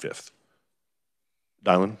 25th.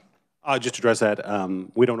 Dylan? Just to address that,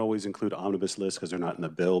 we don't always include omnibus lists because they're not in the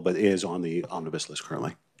bill, but it is on the omnibus list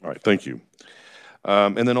currently. All right, thank you.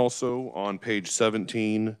 And then also on page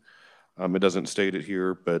 17, it doesn't state it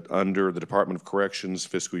here, but under the Department of Corrections,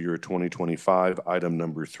 fiscal year 2025, item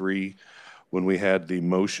number 3, when we had the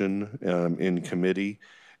motion in committee,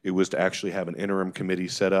 it was to actually have an interim committee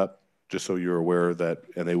set up, just so you're aware that,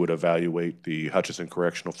 and they would evaluate the Hutchinson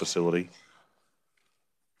Correctional Facility.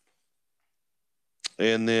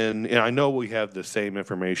 And then, and I know we have the same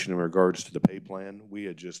information in regards to the pay plan. We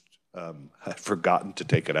had just had forgotten to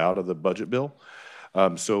take it out of the budget bill.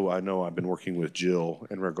 So I know I've been working with Jill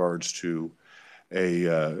in regards to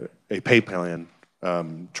a pay plan,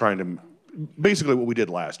 trying to, basically what we did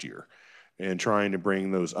last year, and trying to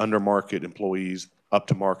bring those under market employees up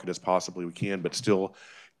to market as possibly we can, but still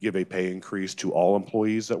give a pay increase to all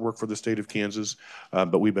employees that work for the state of Kansas.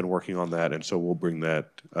 But we've been working on that, and so we'll bring that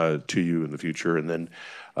to you in the future. And then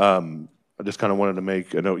I just kind of wanted to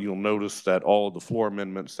make a note. You'll notice that all of the floor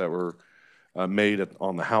amendments that were made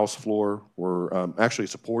on the House floor were actually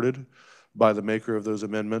supported by the maker of those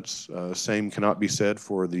amendments. Same cannot be said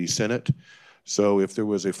for the Senate. So if there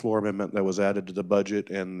was a floor amendment that was added to the budget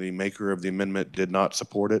and the maker of the amendment did not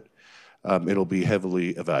support it, it'll be heavily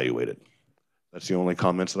evaluated. That's the only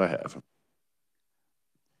comments that I have.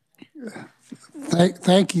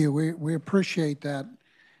 Thank you. We appreciate that.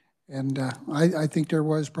 And I think there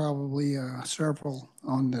was probably several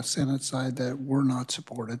on the Senate side that were not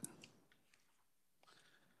supported.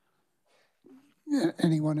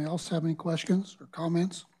 Anyone else have any questions or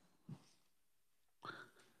comments?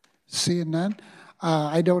 Seeing none.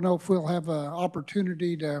 I don't know if we'll have an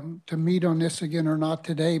opportunity to meet on this again or not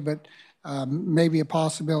today, but maybe a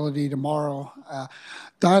possibility tomorrow.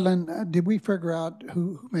 Dylan, did we figure out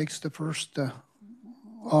who makes the first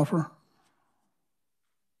offer?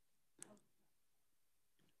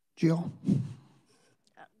 Jill?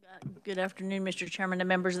 Good afternoon, Mr. Chairman and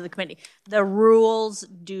members of the committee. The rules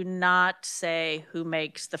do not say who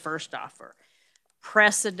makes the first offer.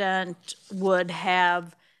 Precedent would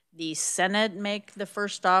have the Senate make the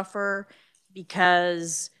first offer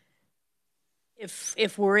because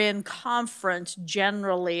if we're in conference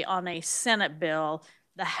generally on a Senate bill,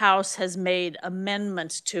 the House has made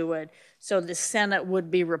amendments to it, so the Senate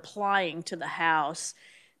would be replying to the House,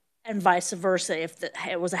 and vice versa. If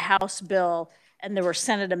it was a House bill and there were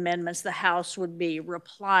Senate amendments, the House would be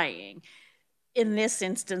replying. In this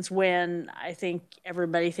instance, when I think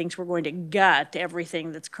everybody thinks we're going to gut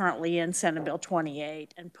everything that's currently in Senate Bill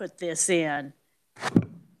 28 and put this in,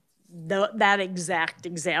 that exact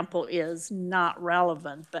example is not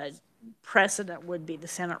relevant, but precedent would be the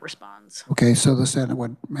Senate responds. Okay, so the Senate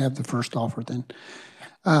would have the first offer then.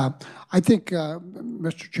 I think,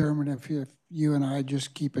 Mr. Chairman, if you and I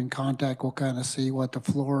just keep in contact, we'll kind of see what the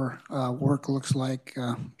floor work looks like,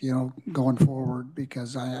 you know, going forward,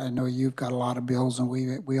 because I know you've got a lot of bills and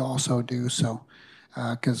we also do. So,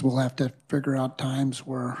 because we'll have to figure out times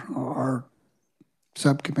where our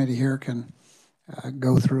subcommittee here can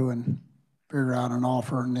go through and figure out an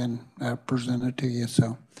offer and then present it to you.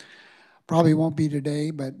 So probably won't be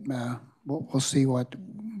today, but we'll see what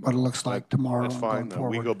it looks like tomorrow. That's fine.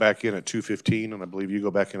 We go back in at 2:15, and I believe you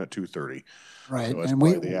go back in at 2:30. Right, so and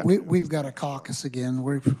we've got a caucus again.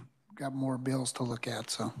 We've got more bills to look at,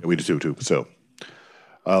 so. Yeah, we do too. So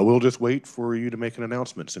we'll just wait for you to make an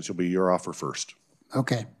announcement since it'll be your offer first.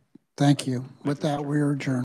 Okay, thank you. With that, we're adjourned.